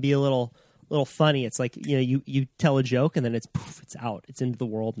if you can be a little funny, it's like, you know, you tell a joke and then it's out. It's into the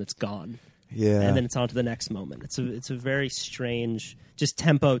world and it's gone. Yeah. And then it's on to the next moment. It's a very strange just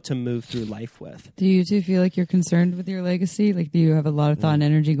tempo to move through life with. do you two feel like you're concerned with your legacy? Like, do you have a lot of thought and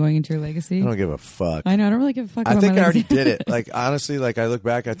energy going into your legacy? I don't give a fuck. I know. I don't really give a fuck I about think my I already legacy. did it. Like, honestly, like I look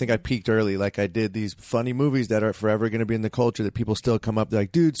back, I think I peaked early. Like I did these funny movies that are forever going to be in the culture that people still come up. They're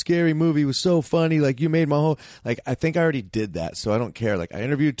like, dude, Scary Movie was so funny. Like you made my whole, like, I think I already did that. So I don't care. Like I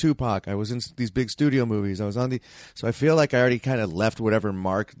interviewed Tupac. I was in these big studio movies. I was on so I feel like I already kind of left whatever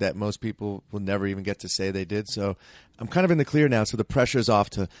mark that most people will never even get to say they did. So I'm kind of in the clear now. So the pressure's off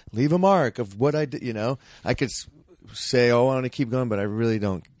to leave a mark of what I did. You know, I could say, oh, I want to keep going, but I really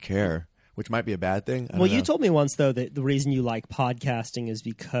don't care. which might be a bad thing. I Well, don't know. you told me once, though, that the reason you like podcasting is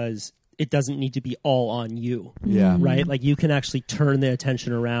because it doesn't need to be all on you. Yeah. Right? Like you can actually turn the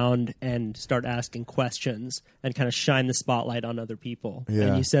attention around and start asking questions and kind of shine the spotlight on other people. Yeah.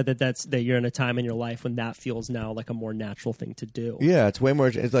 And you said that you're in a time in your life when that feels now like a more natural thing to do. Yeah, it's way more.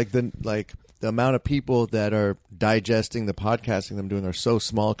 It's like the amount of people that are digesting the podcasting I'm doing are so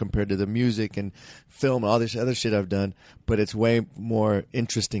small compared to the music and film and all this other shit I've done. But it's way more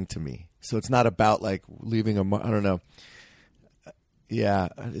interesting to me. So it's not about like leaving I don't know. Yeah,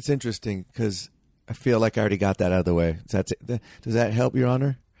 it's interesting because I feel like I already got that out of the way. Does that help, Your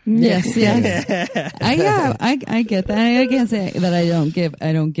Honor? Yes, yes. I get that. I can't say that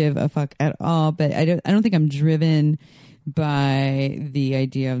I don't give a fuck at all, but I don't think I'm driven by the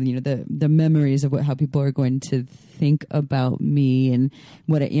idea of the memories of how people are going to think about me and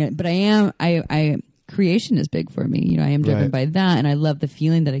what but I creation is big for me. I am driven by that, and I love the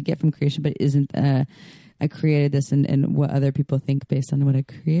feeling that I get from creation, but it isn't I created this and what other people think based on what I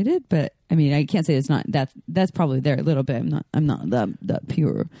created. But I mean, I can't say it's not that's probably there a little bit. I'm not that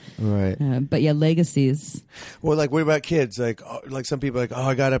pure. Right. But yeah, legacies. Well, like what about kids? Like some people are like,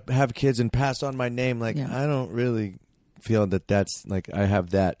 I gotta have kids and pass on my name. Like I don't really feel that's like I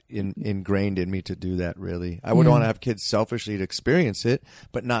have that ingrained in me to do that. Really, I would want to have kids selfishly to experience it,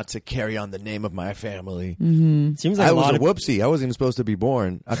 but not to carry on the name of my family. Mm-hmm. Seems like I was a whoopsie. I wasn't even supposed to be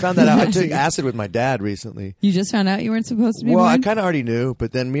born. I found that out. I took acid with my dad recently. You just found out you weren't supposed to be Well, born? I kind of already knew,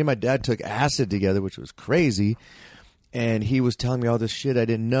 but then me and my dad took acid together, which was crazy. And he was telling me all this shit I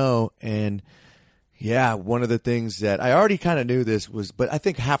didn't know. And yeah, one of the things that I already kind of knew this was, but I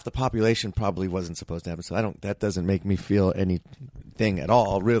think half the population probably wasn't supposed to happen. So that doesn't make me feel anything at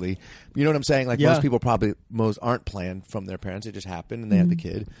all, really. You know what I'm saying? Like most people most aren't planned from their parents. It just happened and they had the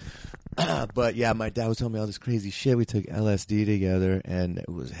kid. But yeah, my dad was telling me all this crazy shit. We took LSD together and it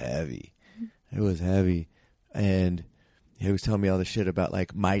was heavy. It was heavy. And he was telling me all this shit about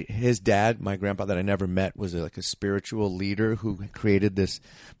like his dad, my grandpa that I never met, was like a spiritual leader who created this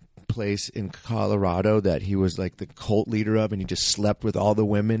place in Colorado that he was like the cult leader of, and he just slept with all the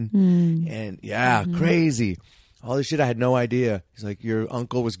women. And crazy. All this shit I had no idea. He's like, your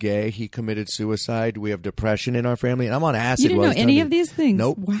uncle was gay. He committed suicide. We have depression in our family. And I'm on acid. You didn't know any of these things?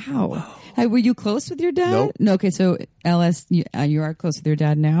 Nope. Wow. Hey, were you close with your dad? Nope. No. Okay, so you are close with your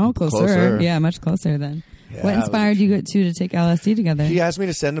dad now? Closer. Yeah, much closer then. Yeah, what inspired you to take LSD together? He asked me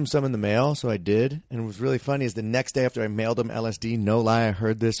to send him some in the mail, so I did. And it was really funny is the next day after I mailed him LSD, no lie, I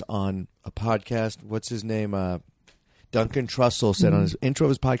heard this on a podcast. What's his name? Duncan Trussell said on his intro of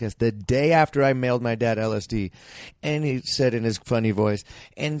his podcast, the day after I mailed my dad LSD, and he said in his funny voice,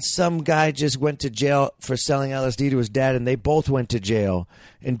 and some guy just went to jail for selling LSD to his dad, and they both went to jail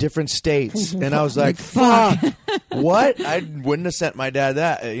in different states. And I was like, fuck, what? I wouldn't have sent my dad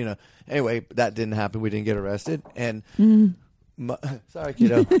that, Anyway, that didn't happen. We didn't get arrested. And sorry,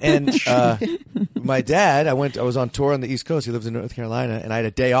 kiddo. And my dad, I was on tour on the East Coast. He lives in North Carolina, and I had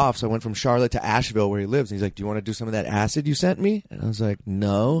a day off, so I went from Charlotte to Asheville, where he lives. And he's like, "Do you want to do some of that acid you sent me?" And I was like,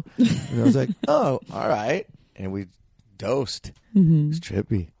 "No." And I was like, "Oh, all right." And we dosed. It was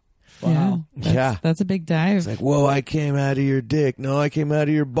trippy. Wow. Yeah. That's a big dive. It's like, whoa, I came out of your dick. No, I came out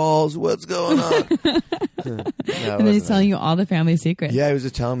of your balls. What's going on? And then he's telling you all the family secrets. Yeah, he was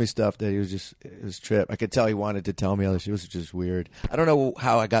just telling me stuff that it was trip. I could tell he wanted to tell me all this. It was just weird. I don't know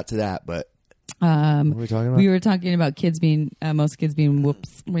how I got to that, but what were we talking about? We were talking about kids being, most kids being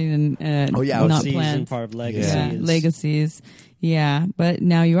whoops. Not Legacies planned. and part of legacies. Yeah, legacies. Yeah, but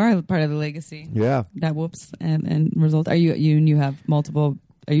now you are part of the legacy. Yeah. That whoops and result. Are you have multiple?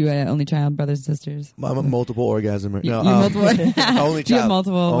 Are you an only child, brothers and sisters? I'm a multiple orgasm. No, you're multiple. only child. You have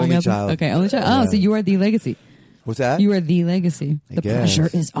multiple only orgasms? child. Okay, only child. Oh, Yeah. so you are the legacy. What's that? You are the legacy. The guess.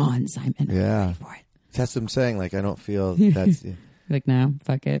 pressure is on, Simon. Yeah. Wait for it. That's what I'm saying. Like, I don't feel that's. Like, no,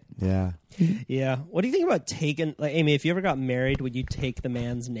 fuck it. Yeah. Yeah. What do you think about taking, like, Amy, if you ever got married, would you take the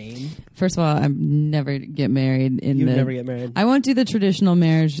man's name? First of all, I never get married. You'd never get married. I won't do the traditional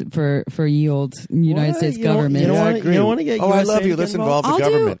marriage for ye old United States government. You Yeah, don't want to get I USA love you. to get Let's involve the I'll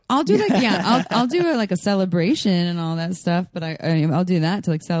government. do I'll do like a celebration and all that stuff, but I'll do that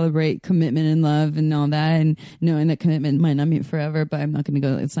to like celebrate commitment and love and all that, and knowing that commitment might not mean forever, but I'm not going to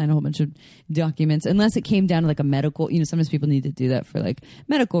go sign a whole bunch of documents unless it came down to like a medical. Sometimes people need to do that for like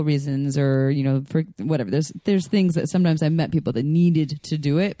medical reasons or for whatever. There's things that sometimes I've met people that needed to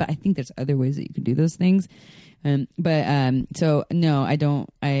do it, but I think there's other ways that you can do those things. So no, I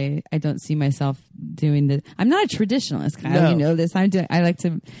don't see myself doing the. I'm not a traditionalist, Kyle. No. You know this. I like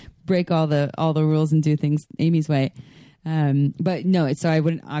to break all the rules and do things Amy's way. But no, so I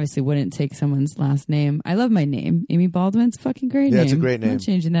wouldn't take someone's last name. I love my name. Amy Baldwin's a fucking great name. Yeah, it's a great name. I'm not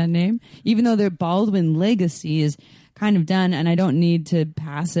changing that name. Even though their Baldwin legacy is kind of done, and I don't need to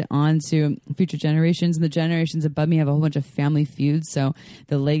pass it on to future generations. And the generations above me have a whole bunch of family feuds, so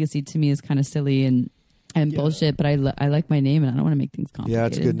the legacy to me is kind of silly and bullshit. But I like my name, and I don't want to make things complicated. Yeah,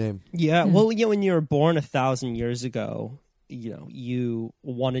 it's a good name. Yeah. Well, when you were born 1,000 years ago, you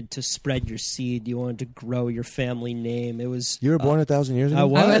wanted to spread your seed. You wanted to grow your family name. It was You were born 1,000 years ago? I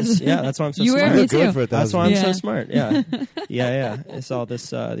was. Yeah, that's why I'm so You were, smart. me Good too. for 1,000 That's why I'm years. so smart. Yeah, yeah. I saw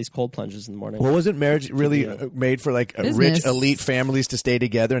these cold plunges in the morning. Well, wasn't marriage really made for like Business. rich elite families to stay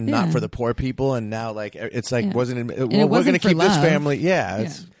together and not Yeah. for the poor people? And now like it's like Yeah. wasn't it, And well, it we're going to wasn't for keep this love. family. Yeah, Yeah.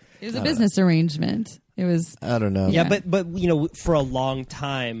 it's It was a business arrangement. It was. I don't know. Yeah, Yeah. but for a long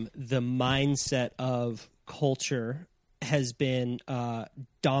time, the mindset of culture has been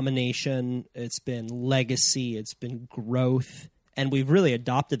domination. It's been legacy. It's been growth. And we've really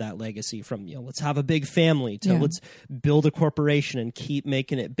adopted that legacy from, let's have a big family to Yeah. let's build a corporation and keep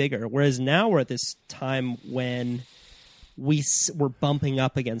making it bigger. Whereas now we're at this time when we're bumping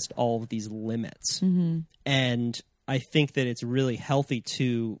up against all of these limits. Mm-hmm. And I think that it's really healthy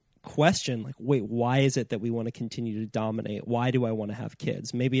to question, like, wait, why is it that we want to continue to dominate? Why do I want to have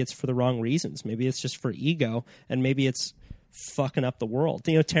kids? Maybe it's for the wrong reasons. Maybe it's just for ego, and maybe it's fucking up the world.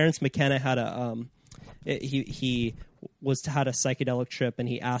 Terrence McKenna had he had a psychedelic trip, and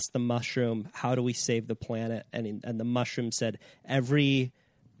he asked the mushroom, how do we save the planet? And the mushroom said, every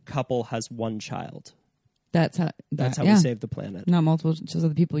couple has one child. That's how We save the planet. Not multiple, just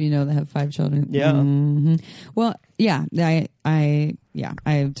the people that have 5 children. Yeah. Mhm. Well, yeah,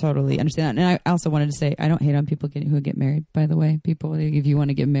 I totally understand that. And I also wanted to say, I don't hate on people who get married, by the way. People, if you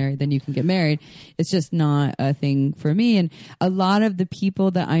want to get married, then you can get married. It's just not a thing for me. And a lot of the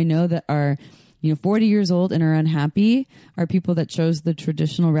people that I know that are 40 years old and are unhappy are people that chose the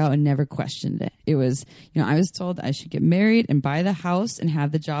traditional route and never questioned it. It was, I was told I should get married and buy the house and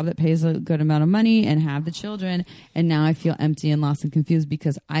have the job that pays a good amount of money and have the children. And now I feel empty and lost and confused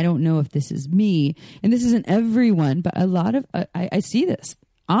because I don't know if this is me. And this isn't everyone, but a lot of, I see this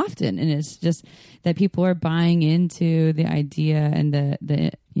often. And it's just that people are buying into the idea and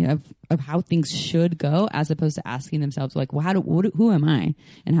the of how things should go, as opposed to asking themselves, like, well, who am I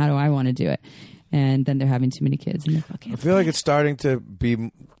and how do I want to do it? And then they're having too many kids and they're fucking. I feel like it's starting to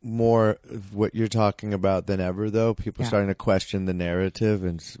be more of what you're talking about than ever, though. People are starting to question the narrative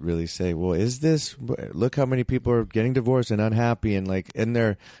and really say, well, is this, look how many people are getting divorced and unhappy and like in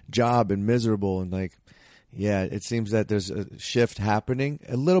their job and miserable and like, yeah, it seems that there's a shift happening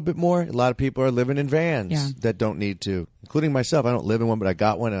a little bit more. A lot of people are living in vans that don't need to, including myself. I don't live in one, but I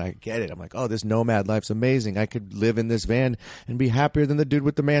got one and I get it. I'm like, oh, this nomad life's amazing. I could live in this van and be happier than the dude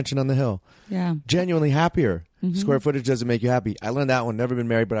with the mansion on the hill. Yeah. Genuinely happier. Square footage doesn't make you happy. I learned that one. Never been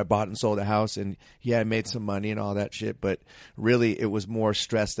married, but I bought and sold a house and I made some money and all that shit. But really, it was more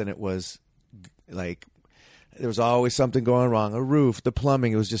stress than it was like. There was always something going wrong. A roof, the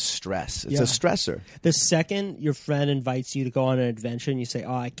plumbing, it was just stress. It's a stressor. The second your friend invites you to go on an adventure and you say,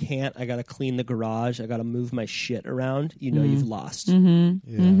 oh, I can't, I got to clean the garage, I got to move my shit around, you've lost.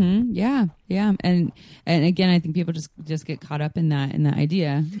 Yeah. And again, I think people just get caught up in that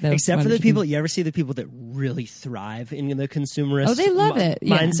idea. Except for the people, you ever see the people that really thrive in the consumerist Oh, they love it.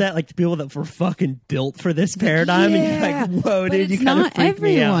 Yeah. mindset? Like the people that were fucking built for this paradigm. And you're like, whoa, But dude, you it's kind of not freaked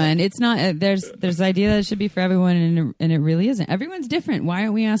me out. everyone. It's not. There's the idea that it should be for everyone, and it really isn't. Everyone's different. Why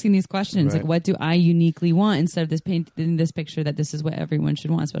aren't we asking these questions? Right. Like, what do I uniquely want instead of this painting this picture that this is what everyone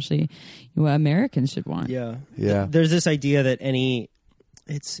should want, especially what Americans should want. Yeah. Yeah. There's this idea that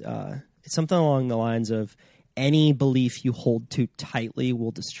it's something along the lines of any belief you hold too tightly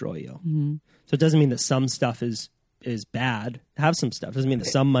will destroy you. Mm-hmm. So it doesn't mean that some stuff is bad. Have some stuff. Doesn't mean that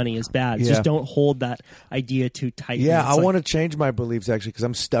some money is bad. It's just don't hold that idea too tightly. Yeah, It's I want to change my beliefs actually because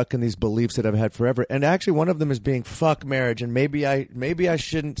I'm stuck in these beliefs that I've had forever. And actually, one of them is being fuck marriage, and maybe I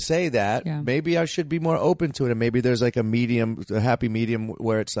shouldn't say that. Yeah. Maybe I should be more open to it, and maybe there's like a happy medium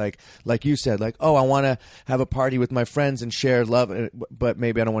where it's like you said, like, oh, I want to have a party with my friends and share love, but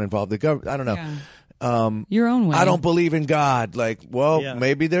maybe I don't want to involve the government. I don't know. Yeah. Your own way. I don't believe in God. Like, well, Yeah.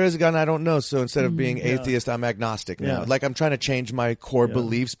 maybe there is a God and I don't know. So instead of being atheist, I'm agnostic now. Yeah. Like, I'm trying to change my core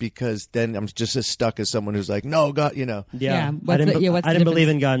beliefs because then I'm just as stuck as someone who's like, no, God, Yeah. Yeah, I didn't, what's I the didn't believe difference?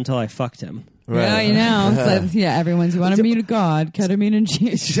 in God until I fucked him. Yeah, so, everyone's you want to meet a God, ketamine and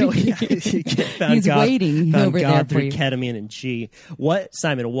cheese. So, found He's God, waiting found over God there for through you. ketamine and G.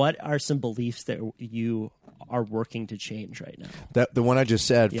 Simon, what are some beliefs that you are working to change right now. That the one I just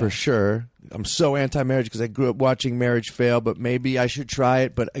said, for sure. I'm so anti-marriage because I grew up watching marriage fail, but maybe I should try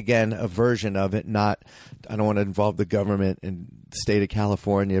it. But again, a version of it. I don't want to involve the government and the state of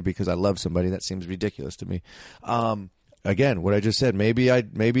California because I love somebody. That seems ridiculous to me. Again, what I just said, maybe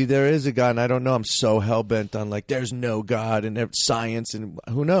there is a God, and I don't know. I'm so hell-bent on like there's no God and science, and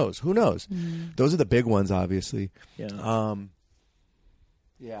who knows? Those are the big ones, obviously. Yeah.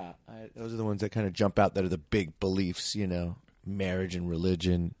 Those are the ones that kind of jump out that are the big beliefs, marriage and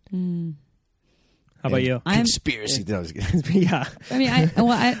religion. How about you? Conspiracy. Yeah. I mean,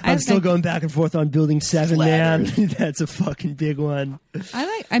 I'm still going back and forth on Building 7, man. That's a fucking big one.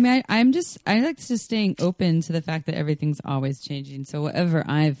 I like just staying open to the fact that everything's always changing. So whatever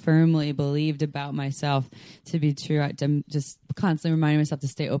I've firmly believed about myself to be true, I'm just constantly reminding myself to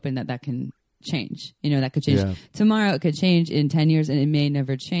stay open that can change. That could change tomorrow. It could change in 10 years and it may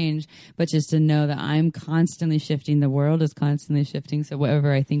never change, but just to know that I'm constantly shifting. The world is constantly shifting. So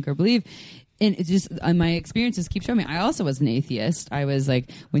whatever I think or believe, and it just my experiences keep showing me. I also was an atheist. I was like,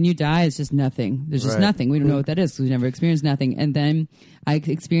 when you die, it's just nothing. There's just nothing. We don't know what that is because we never experienced nothing. And then I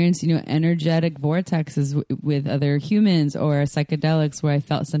experienced, energetic vortexes with other humans or psychedelics where I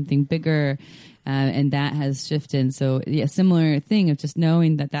felt something bigger. And that has shifted. So, similar thing of just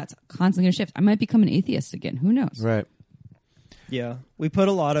knowing that that's constantly going to shift. I might become an atheist again. Who knows? Right. Yeah. We put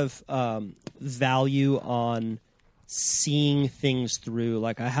a lot of value on seeing things through.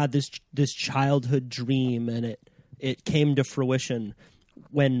 Like I had this childhood dream and it came to fruition,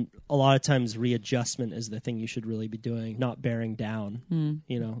 when a lot of times readjustment is the thing you should really be doing, not bearing down.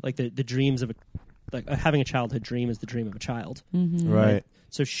 Like the dreams of having a childhood dream is the dream of a child. Mm-hmm. Right.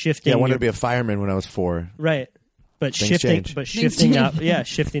 So shifting. Yeah, I wanted to be a fireman when I was 4. Right. But Things change. shifting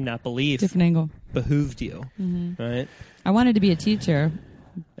that belief Different angle. behooved you. Mm-hmm. Right. I wanted to be a teacher.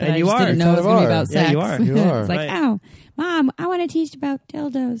 But And I you just are. didn't know it was going to be about Yeah, sex. you are. You are. It's like, Right. oh, Mom, I want to teach about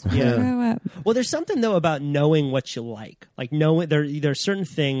dildos when I grow up. Well, there's something though about knowing what you like. Like knowing there are certain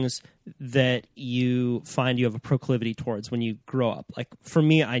things that you find you have a proclivity towards when you grow up. Like for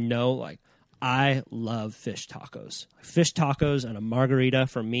me, I know like I love fish tacos. Fish tacos and a margarita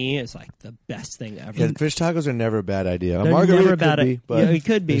for me is like the best thing ever. Yeah, fish tacos are never a bad idea. A They're margarita never bad. could be, but it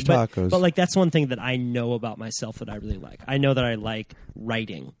could be, fish but tacos. like that's one thing that I know about myself that I really like. I know that I like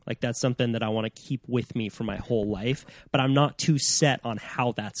writing. Like that's something that I want to keep with me for my whole life. But I'm not too set on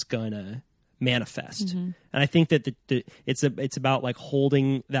how that's gonna manifest. Mm-hmm. And I think that it's about like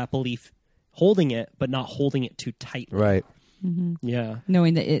holding that belief, holding it, but not holding it too tightly. Right. Yeah.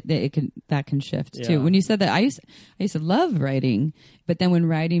 Knowing that that can shift Yeah. too. When you said that, I used to love writing, but then when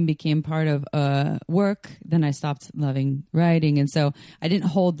writing became part of work, then I stopped loving writing, and so I didn't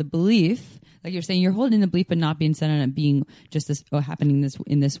hold the belief. Like you're saying, you're holding the belief, but not being set on it being just this happening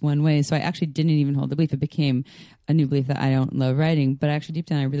in this one way. So I actually didn't even hold the belief. It became a new belief that I don't love writing, but actually deep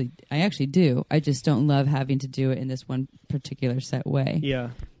down, I actually do. I just don't love having to do it in this one particular set way. Yeah.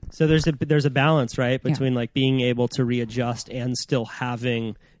 So there's a balance, right, between like being able to readjust and still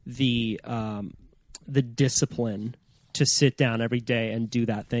having the discipline to sit down every day and do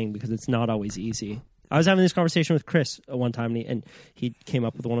that thing, because it's not always easy. I was having this conversation with Chris one time, and he came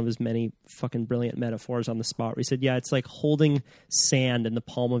up with one of his many fucking brilliant metaphors on the spot where he said, yeah, it's like holding sand in the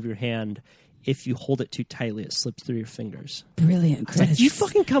palm of your hand. If you hold it too tightly, it slips through your fingers. Brilliant, Chris. Like, you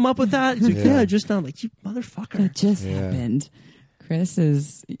fucking come up with that? He's like, yeah, just now. I'm like, you motherfucker. That just happened. Chris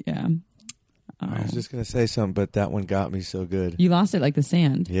is, yeah. I was just gonna say something, but that one got me so good. You lost it like the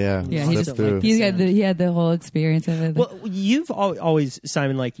sand. Yeah, Yeah, he he just through. He had the whole experience of it. Well, you've always,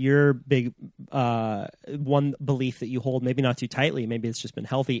 Simon, like your big one belief that you hold, maybe not too tightly, maybe it's just been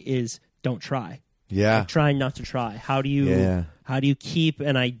healthy, is don't try. Yeah, Like, trying not to try. How do you keep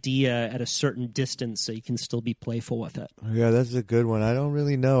an idea at a certain distance so you can still be playful with it? Yeah, that's a good one. I don't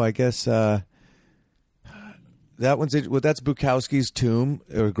really know. I guess that one's it. Well, that's Bukowski's tomb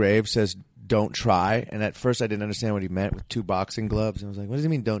or grave says don't try. And at first I didn't understand what he meant with 2 boxing gloves. And I was like, what does he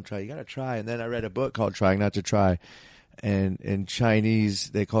mean don't try? You got to try. And then I read a book called Trying Not to Try. And in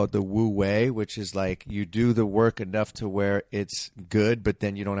Chinese, they call it the Wu Wei, which is like you do the work enough to where it's good, but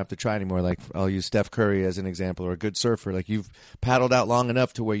then you don't have to try anymore. Like I'll use Steph Curry as an example, or a good surfer. Like you've paddled out long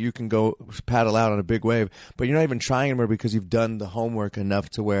enough to where you can go paddle out on a big wave, but you're not even trying anymore because you've done the homework enough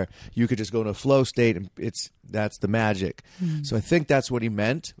to where you could just go into a flow state, and that's the magic. So I think that's what he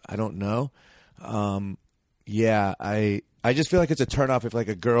meant. I don't know. I just feel like it's a turnoff if like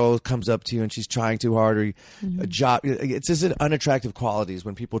a girl comes up to you and she's trying too hard, or a job. It's just an unattractive qualities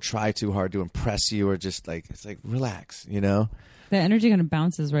when people try too hard to impress you, or just like it's like relax, you know. The energy kind of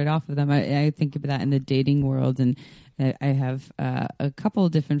bounces right off of them. I think about that in the dating world, and I have a couple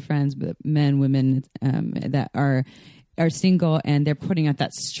of different friends, but men, women that are single, and they're putting out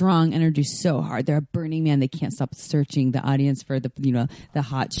that strong energy so hard. They're a Burning Man. They can't stop searching the audience for the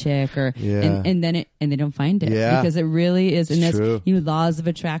hot chick and then they don't find it because it really is. And that's true. Laws of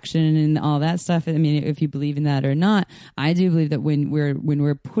attraction and all that stuff. I mean, if you believe in that or not, I do believe that when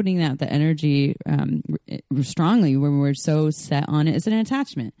we're putting out the energy strongly, when we're so set on it, it's an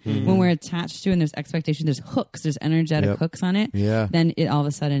attachment. Mm-hmm. When we're attached to and there's expectation, there's hooks, there's energetic hooks on it. Yeah. Then it all of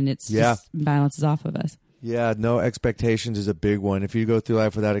a sudden it's just balances off of us. Yeah, no expectations is a big one. If you go through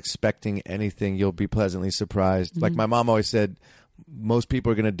life without expecting anything, you'll be pleasantly surprised. Mm-hmm. Like my mom always said, most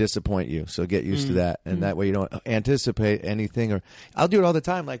people are going to disappoint you, so get used to that. And that way you don't anticipate anything. Or I'll do it all the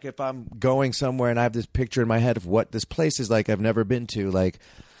time. Like if I'm going somewhere and I have this picture in my head of what this place is like I've never been to, like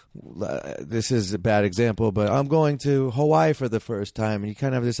this is a bad example, but I'm going to Hawaii for the first time, and you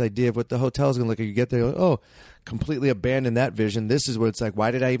kind of have this idea of what the hotel's going to look like. You get there, oh, completely abandon that vision. This is what it's like.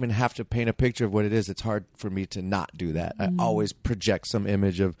 Why did I even have to paint a picture of what it is? It's hard for me to not do that. I always project some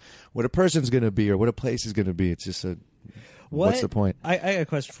image of what a person's going to be or what a place is going to be. It's just what's the point? I got a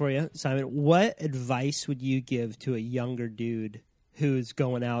question for you, Simon. What advice would you give to a younger dude who's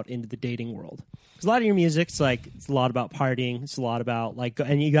going out into the dating world? Because a lot of your music, it's a lot about partying. It's a lot about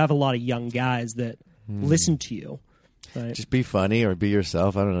and you have a lot of young guys that listen to you. Right. Just be funny or be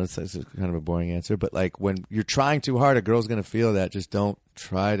yourself. I don't know. It's kind of a boring answer, but like when you're trying too hard, a girl's going to feel that. Just don't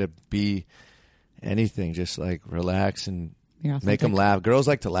try to be anything. Just like relax and make them laugh. Girls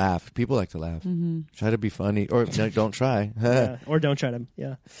like to laugh. People like to laugh. Mm-hmm. Try to be funny, or don't try. Or don't try to.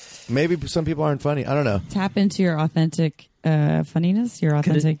 Yeah. Maybe some people aren't funny. I don't know. Tap into your authentic funniness, your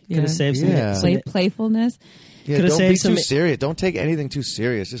authentic could have saved some playfulness. Yeah, don't be too serious. Don't take anything too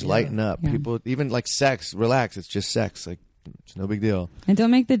serious. Just lighten up. Yeah. People, even like sex, relax. It's just sex. Like, it's no big deal. And don't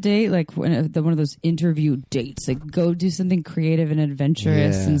make the date like one of those interview dates. Like, go do something creative and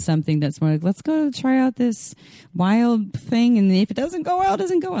adventurous and something that's more like, let's go try out this wild thing. And if it doesn't go well, it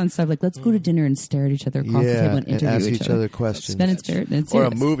doesn't go on. So like, let's go to dinner and stare at each other across the table and interview ask each other questions. Then it's fair. Or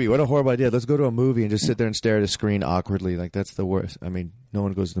a movie. What a horrible idea. Let's go to a movie and just sit there and stare at a screen awkwardly. Like, that's the worst. I mean, no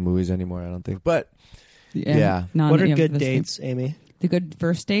one goes to the movies anymore, I don't think. But yeah. What are good dates, Amy? The good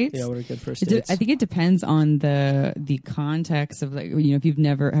first dates? Yeah, what are good first dates? I think it depends on the context of, like, if you've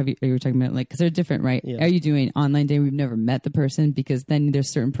never, you were talking about, like, because they're different, right? Yeah. Are you doing online dating? We've never met the person, because then there's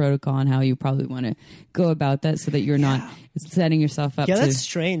certain protocol on how you probably want to go about that so that you're not setting yourself up. Yeah, that's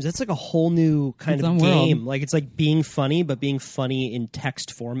strange. That's like a whole new kind of game. World. Like, it's like being funny, but being funny in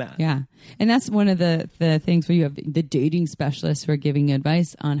text format. Yeah. And that's one of the things where you have the dating specialists who are giving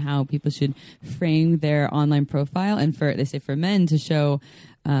advice on how people should frame their online profile. And they say for men to show,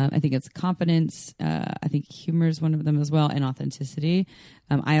 I think it's confidence. I think humor is one of them as well, and authenticity.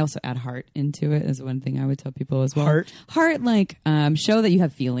 I also add heart into it as one thing I would tell people as well. Heart, like show that you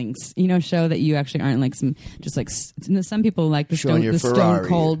have feelings. Show that you actually aren't like some people like the stone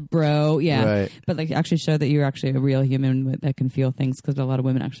cold bro. Yeah, right. But like actually show that you're actually a real human that can feel things, because a lot of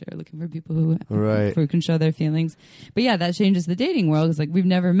women actually are looking for people who can show their feelings. But yeah, that changes the dating world. It's like we've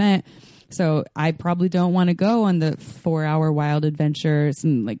never met. So I probably don't want to go on the 4-hour wild adventure,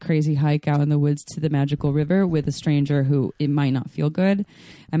 some like crazy hike out in the woods to the magical river with a stranger who it might not feel good.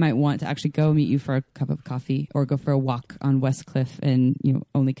 I might want to actually go meet you for a cup of coffee or go for a walk on West Cliff and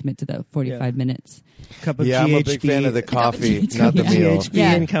only commit to the 45 minutes. Cup of GHB. I'm a big fan of the coffee, not the meal. GHB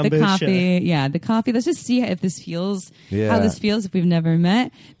and kombucha. The coffee. Yeah, the coffee. Let's just see if this feels how this feels if we've never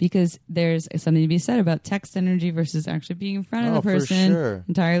met, because there's something to be said about text energy versus actually being in front of the person. For sure.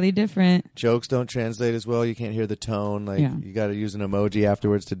 Entirely different. Jokes don't translate as well. You can't hear the tone. Like you got to use an emoji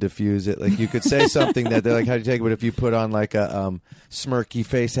afterwards to diffuse it. Like you could say something that they're like, "How do you take it?" But if you put on like a smirky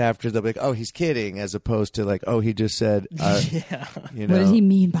face after, they'll be like, "Oh, he's kidding," as opposed to like, "Oh, he just said." What did he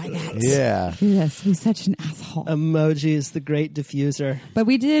mean by that? Yeah. Yes, he's such an asshole. Emoji is the great diffuser. But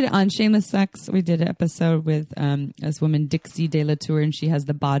we did on Shameless Sex. We did an episode with this woman Dixie De La Tour, and she has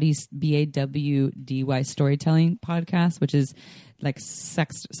the BAWDY storytelling podcast, which is like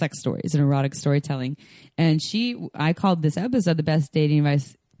sex stories and erotic storytelling. And I called this episode the best dating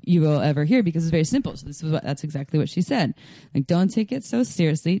advice you will ever hear, because it's very simple. So that's exactly what she said. Like, don't take it so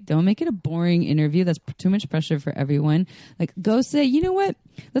seriously. Don't make it a boring interview. That's too much pressure for everyone. Like, go say, you know what?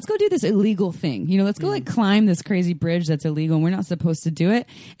 let's go do this illegal thing. Let's go like climb this crazy bridge that's illegal and we're not supposed to do it,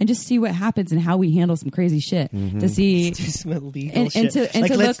 and just see what happens and how we handle some crazy shit to see. Let's do some illegal And shit. to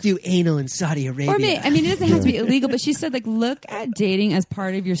Like, let's look- do anal in Saudi Arabia. Or it doesn't have to be illegal, but she said, like, look at dating as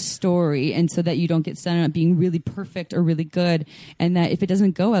part of your story, and so that you don't get set on being really perfect or really good, and that if it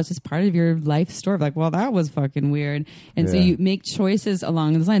doesn't go well, it's just part of your life story. Like, well, that was fucking weird. And so Yeah. you make choices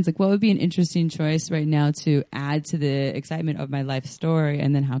along those lines. Like, what would be an interesting choice right now to add to the excitement of my life story,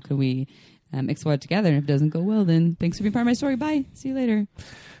 and then how can we explore it together? And if it doesn't go well, then thanks for being part of my story. Bye. See you later.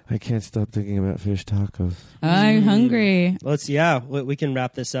 I can't stop thinking about fish tacos. I'm hungry. We can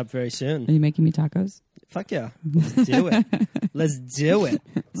wrap this up very soon. Are you making me tacos? Fuck yeah. Let's do it. Let's do it.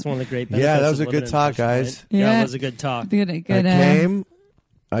 It's one of the great benefits. Yeah, that was of a living good in talk, Fishing guys. Point. Yeah, Yeah. it was a good talk. Good. I came,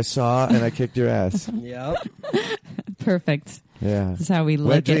 I saw, and I kicked your ass. Yep. Perfect. Yeah. This is how we Wet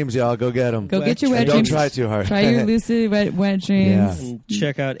like it. dreams, y'all. Go get them. Go get your wet And don't dreams. try too hard. Try your lucid wet dreams. And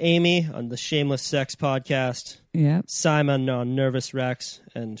check out Amy on the Shameless Sex podcast, Yep. Simon on Nervous Rex,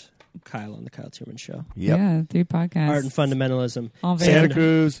 and Kyle on the Kyle Tierman Show. Yep. Yeah, 3 podcasts. Art and Fundamentalism. All very Santa And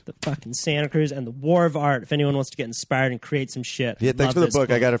Cruz. The fucking Santa Cruz and the War of Art. If anyone wants to get inspired and create some shit. Yeah, thanks love for the this book.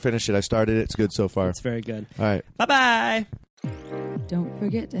 I got to finish it. I started it. It's good so far. It's very good. All right. Bye-bye. Don't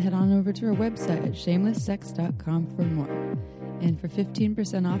forget to head on over to our website at shamelesssex.com for more. And for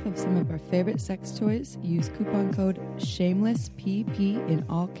 15% off of some of our favorite sex toys, use coupon code SHAMELESSPP in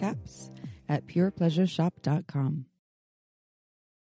all caps at purepleasureshop.com.